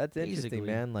 That's interesting, basically,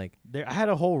 man. Like, there I had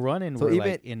a whole run in so where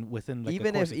even like in within like a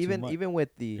even course if of 2 months. even with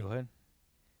the Go ahead.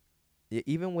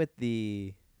 even with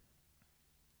the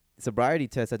sobriety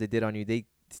test that they did on you, they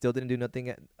still didn't do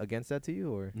nothing against that to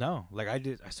you, or No, like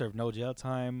I served no jail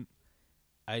time.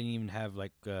 I didn't even have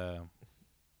like I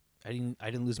didn't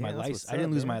lose my yeah, that's license. what's I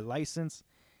didn't up, lose my man. license.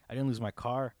 I didn't lose my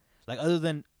car. Like other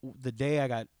than the day I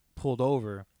got pulled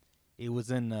over, it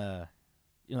was in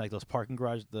like those parking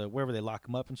garages, wherever they lock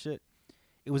them up and shit.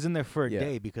 It was in there for a Yeah,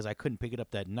 day because I couldn't pick it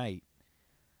up that night.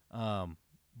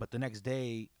 But the next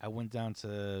day I went down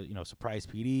to Surprise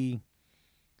PD.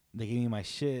 They gave me my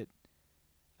shit.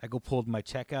 I pulled my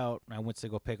check out and I went to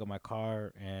go pick up my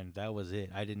car and that was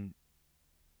it. I didn't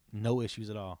no issues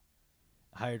at all.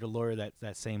 I hired a lawyer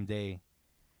that same day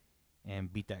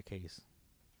and beat that case.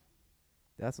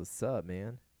 that's what's up,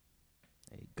 man.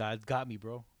 Hey, God's got me,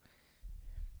 bro.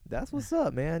 That's what's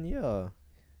up, man. Yeah,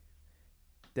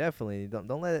 definitely.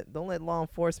 Don't let law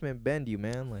enforcement bend you,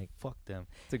 man. Like, Fuck them.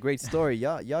 it's a great story.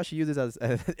 Y'all should use this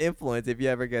as influence if you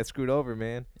ever get screwed over,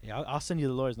 man. Yeah, I'll send you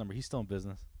the lawyer's number. He's still in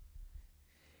business.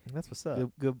 That's what's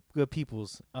up. Good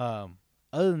peoples.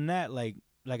 Other than that, like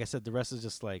I said, the rest is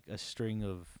just like a string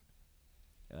of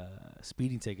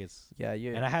speeding tickets. Yeah,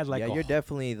 you. And I had like you're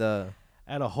definitely the.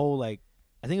 I had a whole like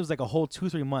I think it was like a whole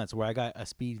 2-3 months where I got a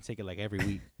speeding ticket like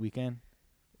every weekend.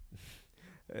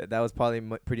 That was probably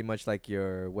pretty much like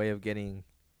your way of getting,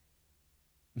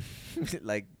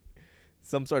 like,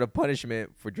 some sort of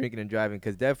punishment for drinking and driving.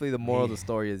 Because definitely the moral of the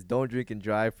story is don't drink and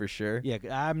drive for sure. Yeah,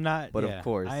 I'm not. But yeah, of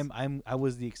course, I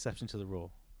was the exception to the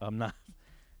rule. I'm not.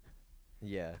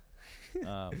 Yeah,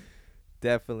 Um,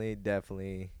 definitely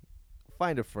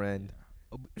find a friend,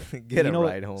 you get a know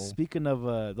ride what? home. Speaking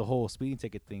of the whole speeding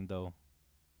ticket thing, though,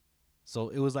 so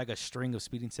it was like a string of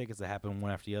speeding tickets that happened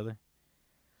one after the other.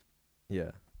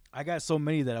 Yeah, I got so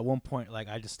many that at one point, like,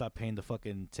 I just stopped paying the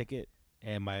fucking ticket,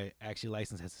 and my actual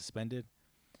license had suspended.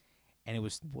 And it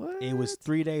was what?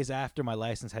 3 days after my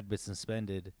license had been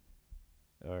suspended,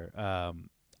 or I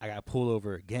got pulled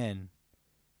over again,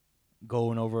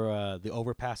 going over the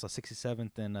overpass on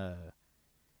 67th and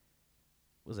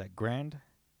was that Grand?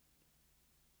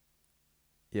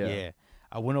 Yeah.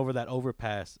 I went over that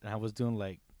overpass and I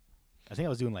think I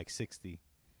was doing like 60,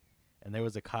 and there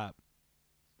was a cop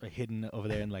hidden over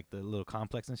there in like the little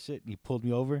complex and shit, and he pulled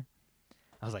me over.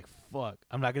 I was like, fuck,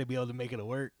 I'm not gonna be able to make it to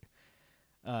work.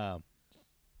 But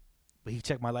he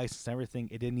checked my license and everything.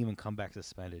 It didn't even come back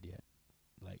suspended yet.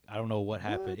 Like, I don't know what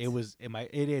happened.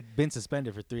 It had been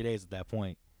suspended for 3 days at that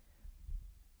point,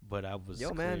 but I was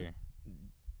clear. Man,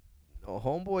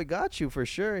 homeboy got you for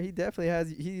sure. He's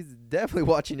definitely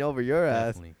watching over your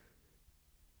ass.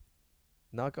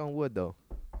 Knock on wood, though.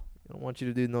 I don't want you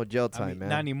to do no jail time, man.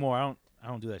 Not anymore. I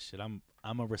don't do that shit. I'm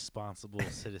a responsible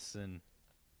citizen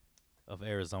of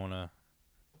Arizona.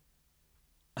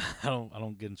 I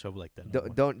don't get in trouble like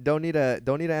that. Don't need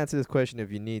to answer this question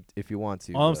if you want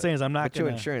to. All I'm saying is I'm not what's gonna.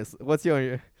 your insurance?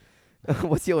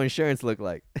 What's your insurance look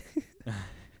like? I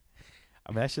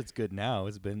mean, that shit's good now.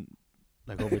 It's been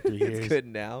like over 3 years. It's good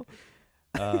now.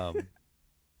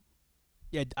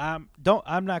 Yeah, I'm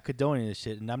not condoning this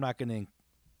shit, and I'm not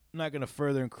gonna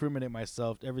further incriminate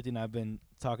myself. Everything I've been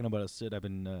talking about is shit I've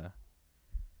been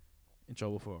in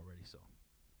trouble for already. So.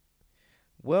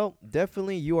 Well,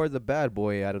 definitely you are the bad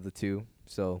boy out of the two.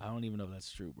 So I don't even know if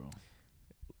that's true, bro.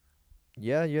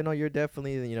 Yeah, you're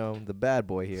definitely the bad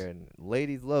boy here, and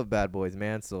ladies love bad boys,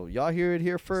 man. So y'all hear it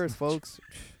here first, folks.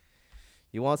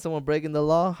 You want someone breaking the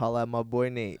law? Holla at my boy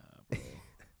Nate.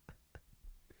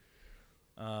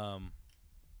 But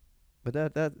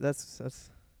that's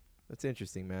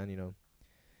interesting, man.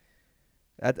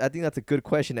 I think that's a good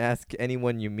question to ask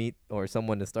anyone you meet or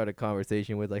someone to start a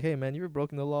conversation with. Like, hey, man, you ever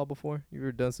broken the law before? You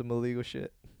ever done some illegal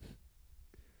shit?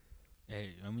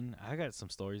 Hey, I mean, I got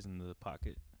some stories in the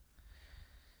pocket.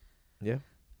 Yeah.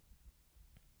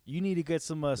 You need to get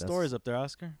some stories up there,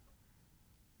 Oscar.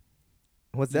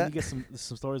 What's you that? Need to get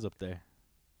some stories up there.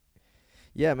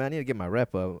 Yeah, man, I need to get my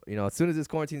rep up. As soon as this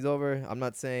quarantine's over, I'm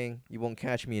not saying you won't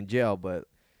catch me in jail, but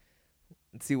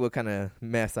let's see what kind of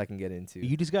mess I can get into.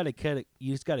 You just gotta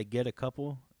get a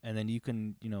couple, and then you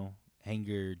can hang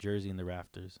your jersey in the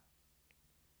rafters.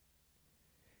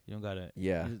 You don't gotta.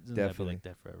 Yeah, it definitely. Like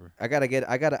that forever. I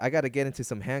gotta get into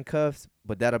some handcuffs,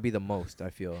 but that'll be the most. I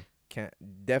feel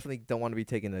definitely don't want to be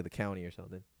taken to the county or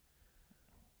something.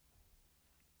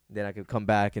 Then I could come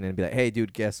back and then be like, hey,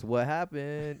 dude, guess what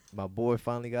happened? My boy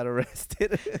finally got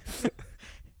arrested. Yeah,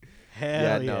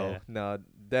 Hell yeah. no,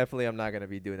 definitely I'm not going to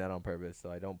be doing that on purpose.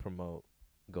 So I don't promote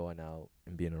going out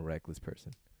and being a reckless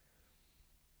person.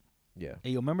 Yeah.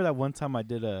 Hey, you remember that one time I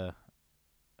did a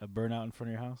burnout in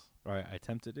front of your house? Or I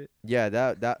attempted it? Yeah,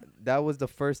 that was the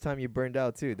first time you burned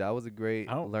out too. That was a great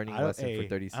learning I don't, lesson for hey,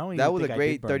 30. I don't That even was a think I did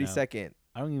great burn 30 out. second.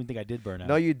 I don't even think I did burn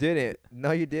No, out. you didn't.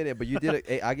 No, you didn't. But you did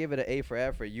a. I gave it an A for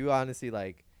effort. You honestly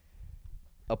like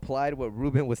applied what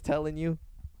Ruben was telling you,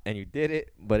 and you did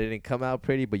it. But it didn't come out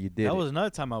pretty. But you did That it. was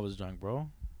another time I was drunk, bro.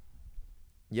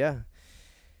 Yeah,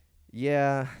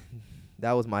 yeah.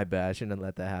 That was my bad. I shouldn't have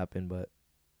let that happen. But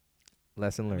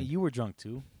lesson I learned. mean, you were drunk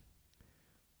too.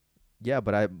 Yeah,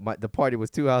 but the party was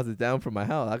 2 houses down from my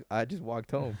house. I just walked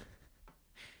home.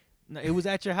 No, it was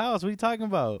at your house. What are you talking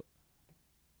about?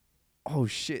 Oh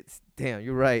shit! Damn,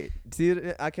 you're right. See,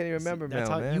 I can't even remember That's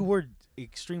now, how man. you were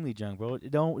extremely drunk, bro.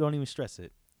 Don't even stress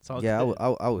it. It's all Yeah, good.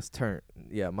 I was turned.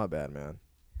 Yeah, my bad, man.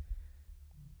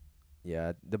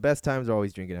 Yeah, the best times are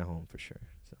always drinking at home for sure.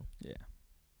 So Yeah.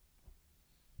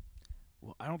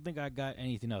 Well, I don't think I got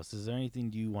anything else. Is there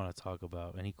anything you want to talk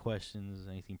about? Any questions?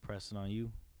 Anything pressing on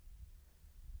you?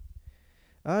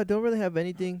 I don't really have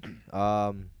anything.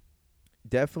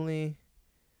 Definitely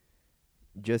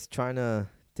just trying to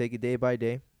take it day by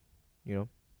day. You know,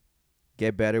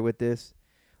 get better with this.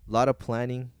 A lot of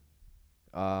planning.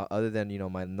 Other than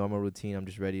my normal routine, I'm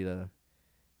just ready to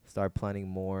start planning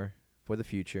more for the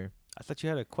future. I thought you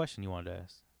had a question you wanted to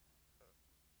ask.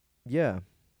 Yeah,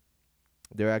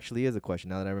 there actually is a question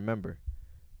now that I remember.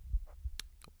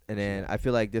 And What you then got? I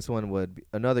feel like this one would be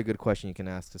another good question you can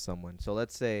ask to someone. So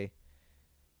let's say,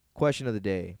 question of the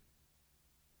day.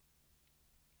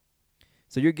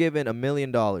 So you're given $1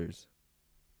 million,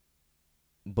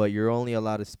 but you're only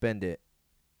allowed to spend it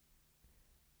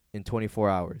in 24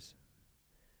 hours.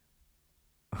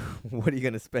 What are you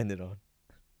gonna spend it on?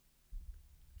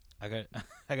 I got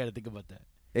I got to think about that.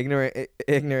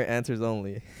 Ignorant answers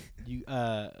only. You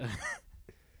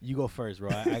you go first, bro.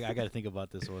 I got to think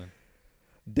about this one.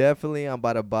 Definitely, I'm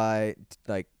about to buy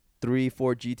like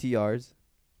 3-4 GTRs.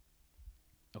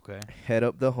 Okay. Head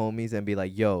up the homies and be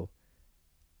like, "Yo,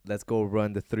 let's go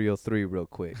run the 303 real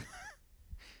quick."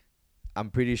 I'm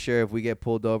pretty sure if we get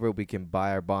pulled over, we can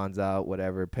buy our bonds out,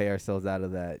 whatever, pay ourselves out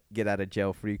of that, get out of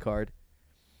jail free card.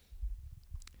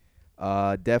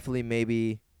 Definitely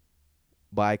maybe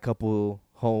buy a couple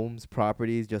homes,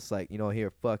 properties, just like, here,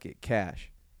 fuck it,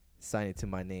 cash. Sign it to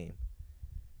my name.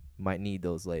 Might need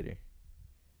those later.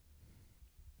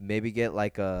 Maybe get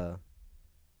like a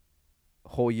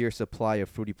whole year supply of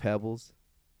Fruity Pebbles,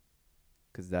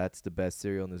 'cause that's the best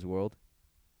cereal in this world.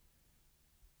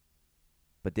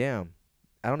 But damn,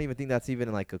 I don't even think that's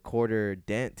even like a quarter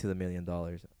dent to the $1 million.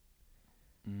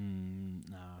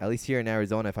 Nah. At least here in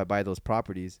Arizona, if I buy those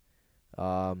properties,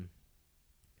 um,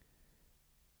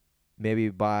 maybe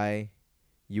buy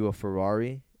you a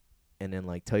Ferrari, and then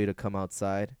like tell you to come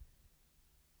outside,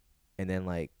 and then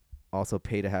like also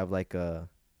pay to have like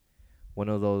one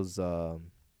of those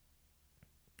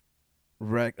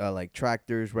like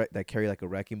tractors that carry like a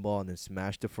wrecking ball and then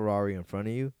smash the Ferrari in front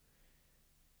of you.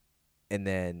 And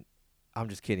then I'm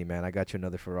just kidding, man. I got you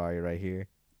another Ferrari right here.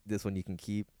 This one you can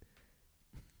keep.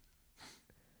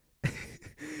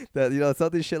 That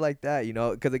something shit like that,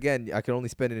 because again, I can only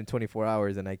spend it in 24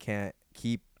 hours and I can't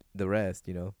keep the rest,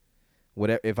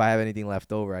 Whatever, if I have anything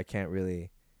left over, I can't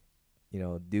really,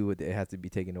 do it. It has to be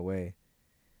taken away.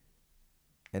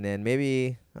 And then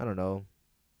maybe, I don't know,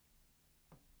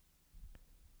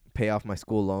 pay off my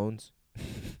school loans.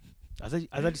 I thought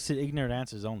you said ignorant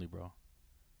answers only, bro.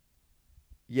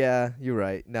 Yeah, you're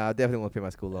right. No, I definitely won't pay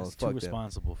my school That's loans. too Fuck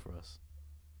responsible for us.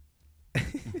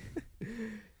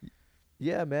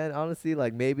 Yeah, man. Honestly,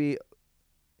 like maybe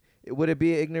would it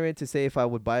be ignorant to say if I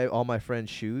would buy all my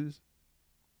friends shoes?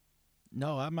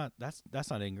 No, I'm not. That's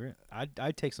not ignorant.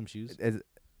 I'd take some shoes.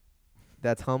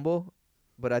 That's humble,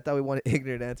 but I thought we wanted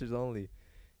ignorant answers only.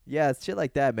 Yeah, it's shit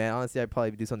like that, man. Honestly, I'd probably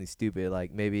do something stupid,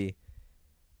 like maybe.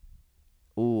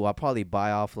 Ooh, I'll probably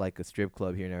buy off like a strip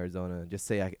club here in Arizona. Just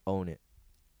say I own it.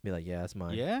 Be like, yeah, that's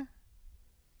mine. Yeah.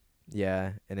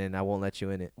 Yeah, and then I won't let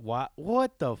you in it. What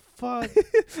the fuck?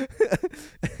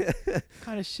 What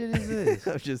kind of shit is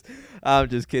this? I'm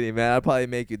just kidding, man. I'll probably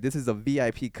make it. This is a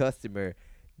VIP customer,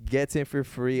 gets in for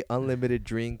free, unlimited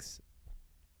drinks.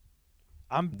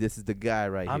 This is the guy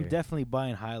right here. I'm definitely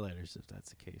buying highlighters if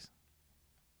that's the case.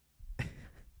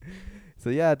 So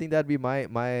yeah, I think that'd be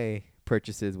my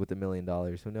purchases with $1 million.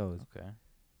 Who knows? Okay.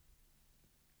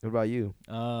 What about you?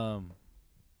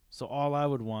 So all I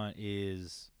would want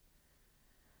is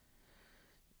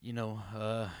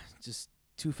Just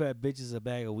 2 fat bitches, a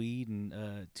bag of weed,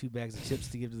 and 2 bags of chips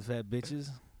to give to the fat bitches.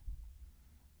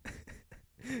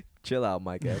 Chill out,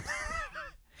 Mike Epps.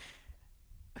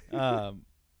 um,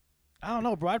 I don't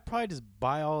know, bro. I'd probably just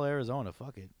buy all Arizona.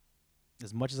 Fuck it,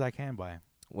 as much as I can buy.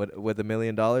 With $1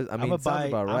 million? I mean, it sounds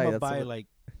about right. I'm gonna That's buy like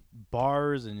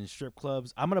bars and strip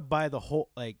clubs. I'm gonna buy the whole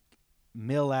like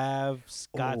Mill Ave,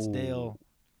 Scottsdale.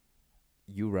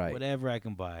 You right. Whatever I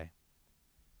can buy.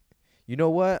 You know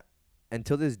what?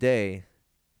 Until this day,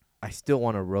 I still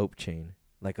want a rope chain,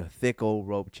 like a thick old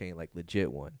rope chain, like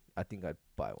legit one. I think I'd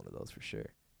buy one of those for sure.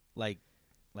 Like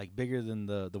bigger than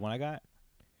the one I got.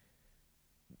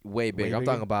 Way bigger. I'm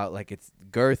talking about like it's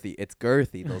girthy. It's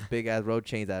girthy. Those big ass rope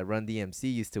chains that Run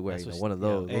DMC used to wear. One of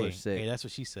those. Those are sick. Hey, that's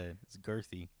what she said. It's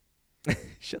girthy.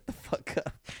 Shut the fuck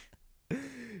up.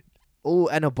 Oh,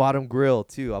 and a bottom grill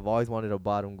too. I've always wanted a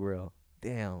bottom grill.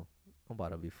 Damn, I'm about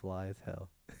to be fly as hell.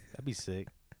 That'd be sick.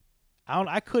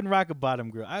 I couldn't rock a bottom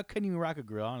grill. I couldn't even rock a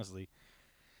grill, honestly.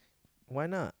 Why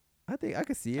not? I think I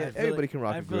could see it. Everybody can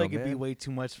rock a grill, I feel like it'd be way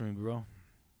too much for me, bro.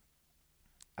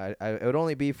 It would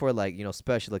only be for like,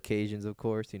 special occasions, of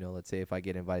course. Let's say if I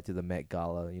get invited to the Met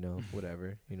Gala,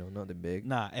 whatever, nothing big.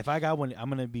 Nah, if I got one, I'm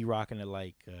gonna be rocking it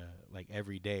like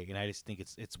every day, and I just think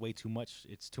it's way too much.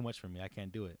 It's too much for me. I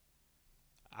can't do it.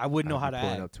 I wouldn't know how to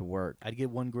pulling act. up to work. I'd get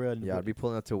one grill. And I'd be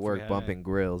pulling up to work bumping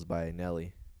Grills by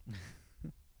Nelly.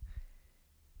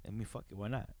 I mean, fuck it, why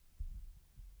not?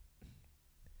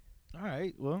 All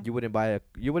right, well, you wouldn't buy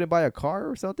a car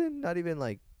or something? Not even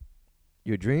like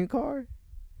your dream car?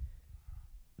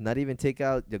 Not even take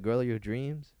out the girl of your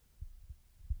dreams?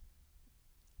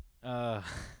 You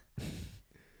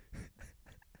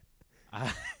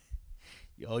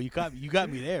got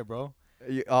me there, bro.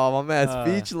 Oh, my man,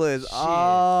 speechless.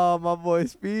 Oh, my boy,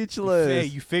 speechless. Hey,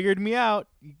 you figured me out.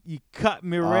 You cut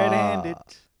me red-handed.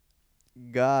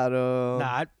 Got him.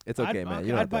 Nah, it's okay, man.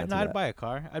 You don't have to answer that. I'd buy a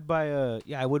car.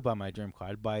 I would buy my dream car.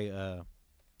 I'd buy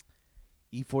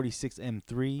E46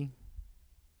 M3.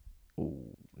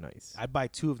 Ooh, nice. I'd buy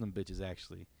 2 of them bitches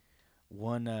actually.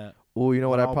 One. You know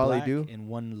what I'd probably do? And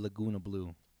one Laguna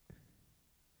Blue.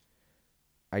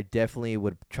 I definitely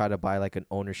would try to buy like an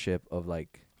ownership of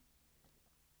like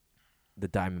the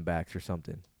Diamondbacks or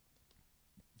something.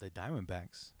 The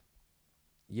Diamondbacks.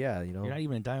 Yeah, You're not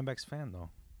even a Diamondbacks fan though.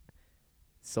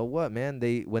 So what, man?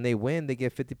 When they win, they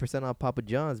get 50% off Papa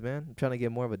John's, man. I'm trying to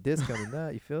get more of a discount than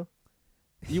that. You feel?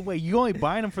 You only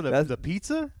buying them for the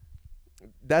pizza?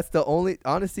 That's the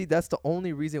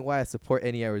only reason why I support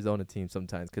any Arizona team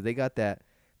sometimes, because they got that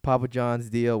Papa John's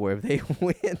deal where if they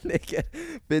win, they get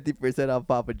 50% off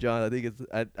Papa John. I think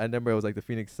I remember it was like the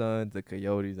Phoenix Suns, the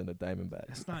Coyotes, and the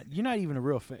Diamondbacks. You're not even a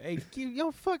real fan. Hey,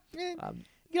 fuck, man.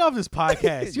 Get off this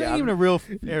podcast. You're not even a real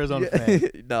Arizona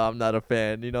fan. No, I'm not a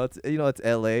fan. It's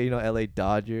LA. LA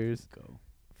Dodgers. Go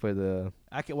for the.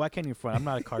 Why can't you front? I'm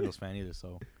not a Cardinals fan either.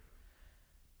 So.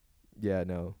 Yeah,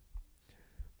 no.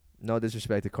 No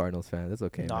disrespect to Cardinals fans. That's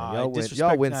okay, man.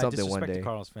 Y'all win something one day. To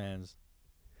Cardinals fans.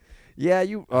 Yeah,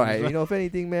 you all right? If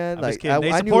anything, man, I'm like just kidding.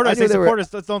 They support us. They support us.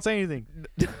 Don't say anything.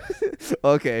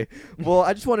 Okay. Well,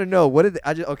 I just want to know what did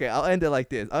okay. I'll end it like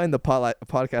this. I'll end the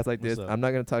podcast like this. I'm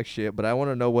not gonna talk shit, but I want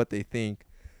to know what they think.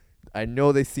 I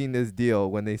know they seen this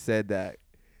deal when they said that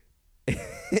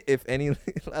if any,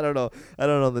 I don't know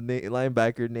the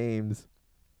linebacker names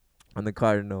on the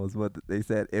Cardinals. What they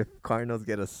said: if Cardinals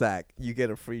get a sack, you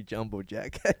get a free jumbo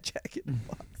jacket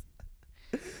box.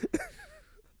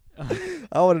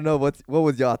 I want to know what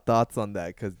was y'all thoughts on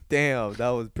that? Cause damn, that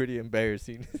was pretty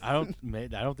embarrassing. I don't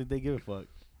think they give a fuck.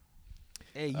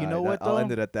 Hey, you know what though? I'll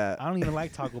end it at that. I don't even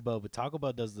like Taco Bell, but Taco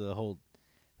Bell does the whole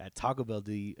that Taco Bell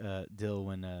deal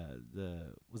when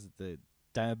the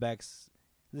Diamondbacks.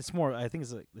 It's more. I think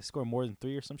it's like they score more than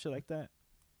 3 or some shit like that.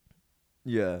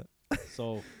 Yeah.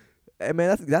 So. Hey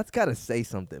man, that's gotta say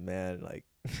something, man. Like.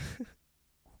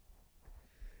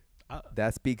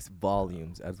 That speaks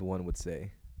volumes, as one would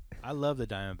say. I love the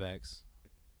Diamondbacks.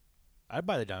 I'd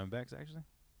buy the Diamondbacks, actually.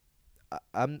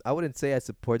 I wouldn't say I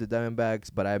support the Diamondbacks,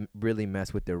 but I really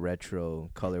mess with their retro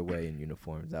colorway and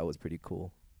uniforms. That was pretty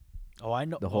cool. Oh, I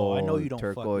know. The whole I know you don't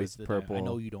turquoise, fuck with purple. I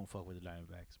know you don't fuck with the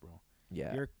Diamondbacks, bro.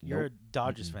 Yeah, you're a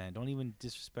Dodgers fan. Don't even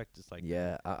disrespect us like that.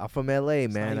 Yeah, I'm from LA,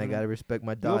 man. I gotta respect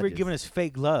my Dodgers. You're over giving us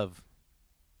fake love.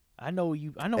 I know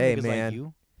you. I know hey, niggas man. like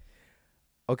you.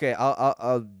 Okay,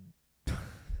 I'll I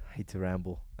hate to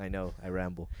ramble. I know I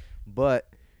ramble, but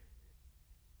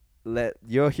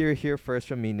you'll hear first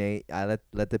from me, Nate. I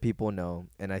let the people know,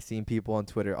 and I seen people on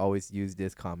Twitter always use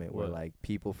this comment where like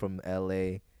people from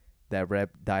LA that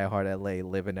rep diehard LA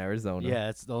live in Arizona.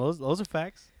 Yeah, those are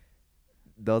facts.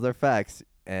 Those are facts,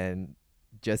 and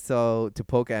just so to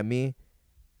poke at me,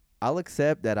 I'll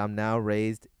accept that I'm now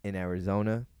raised in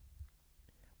Arizona,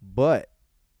 but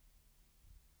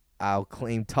I'll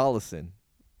claim Tolleson,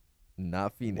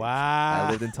 not Phoenix. I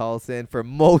Wow. lived in Tolleson for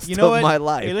most You know of what? my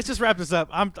life. Hey, let's just wrap this up.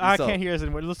 I So- can't hear this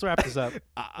anymore. Let's wrap this up.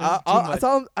 I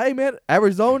tell him, hey man,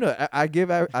 Arizona. I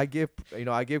give I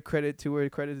give credit to where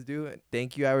credit is due. And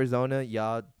thank you, Arizona.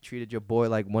 Y'all treated your boy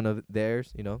like one of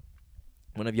theirs.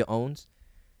 One of your owns.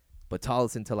 But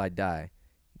Tolleson till I die.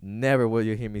 Never will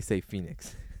you hear me say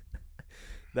Phoenix.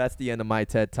 That's the end of my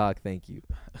TED Talk. Thank you.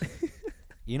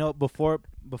 You know, before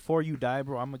you die,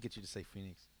 bro, I'm gonna get you to say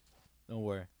Phoenix. Don't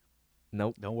worry.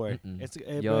 Nope. Don't worry. Mm-mm. It's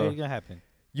gonna happen.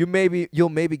 You'll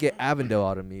maybe get Avondale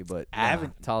out of me, but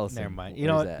Tolleson. Never mind. You where's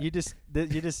know what? that?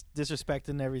 You're just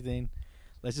disrespecting everything.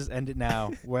 Let's just end it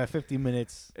now. We're at 50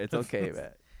 minutes. It's okay,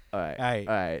 man. All right.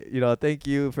 All right. Thank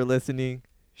you for listening.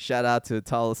 Shout out to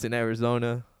Tolleson,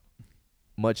 Arizona.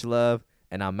 Much love,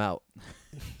 and I'm out.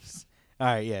 All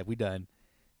right. Yeah, we done.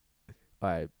 All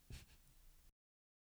right.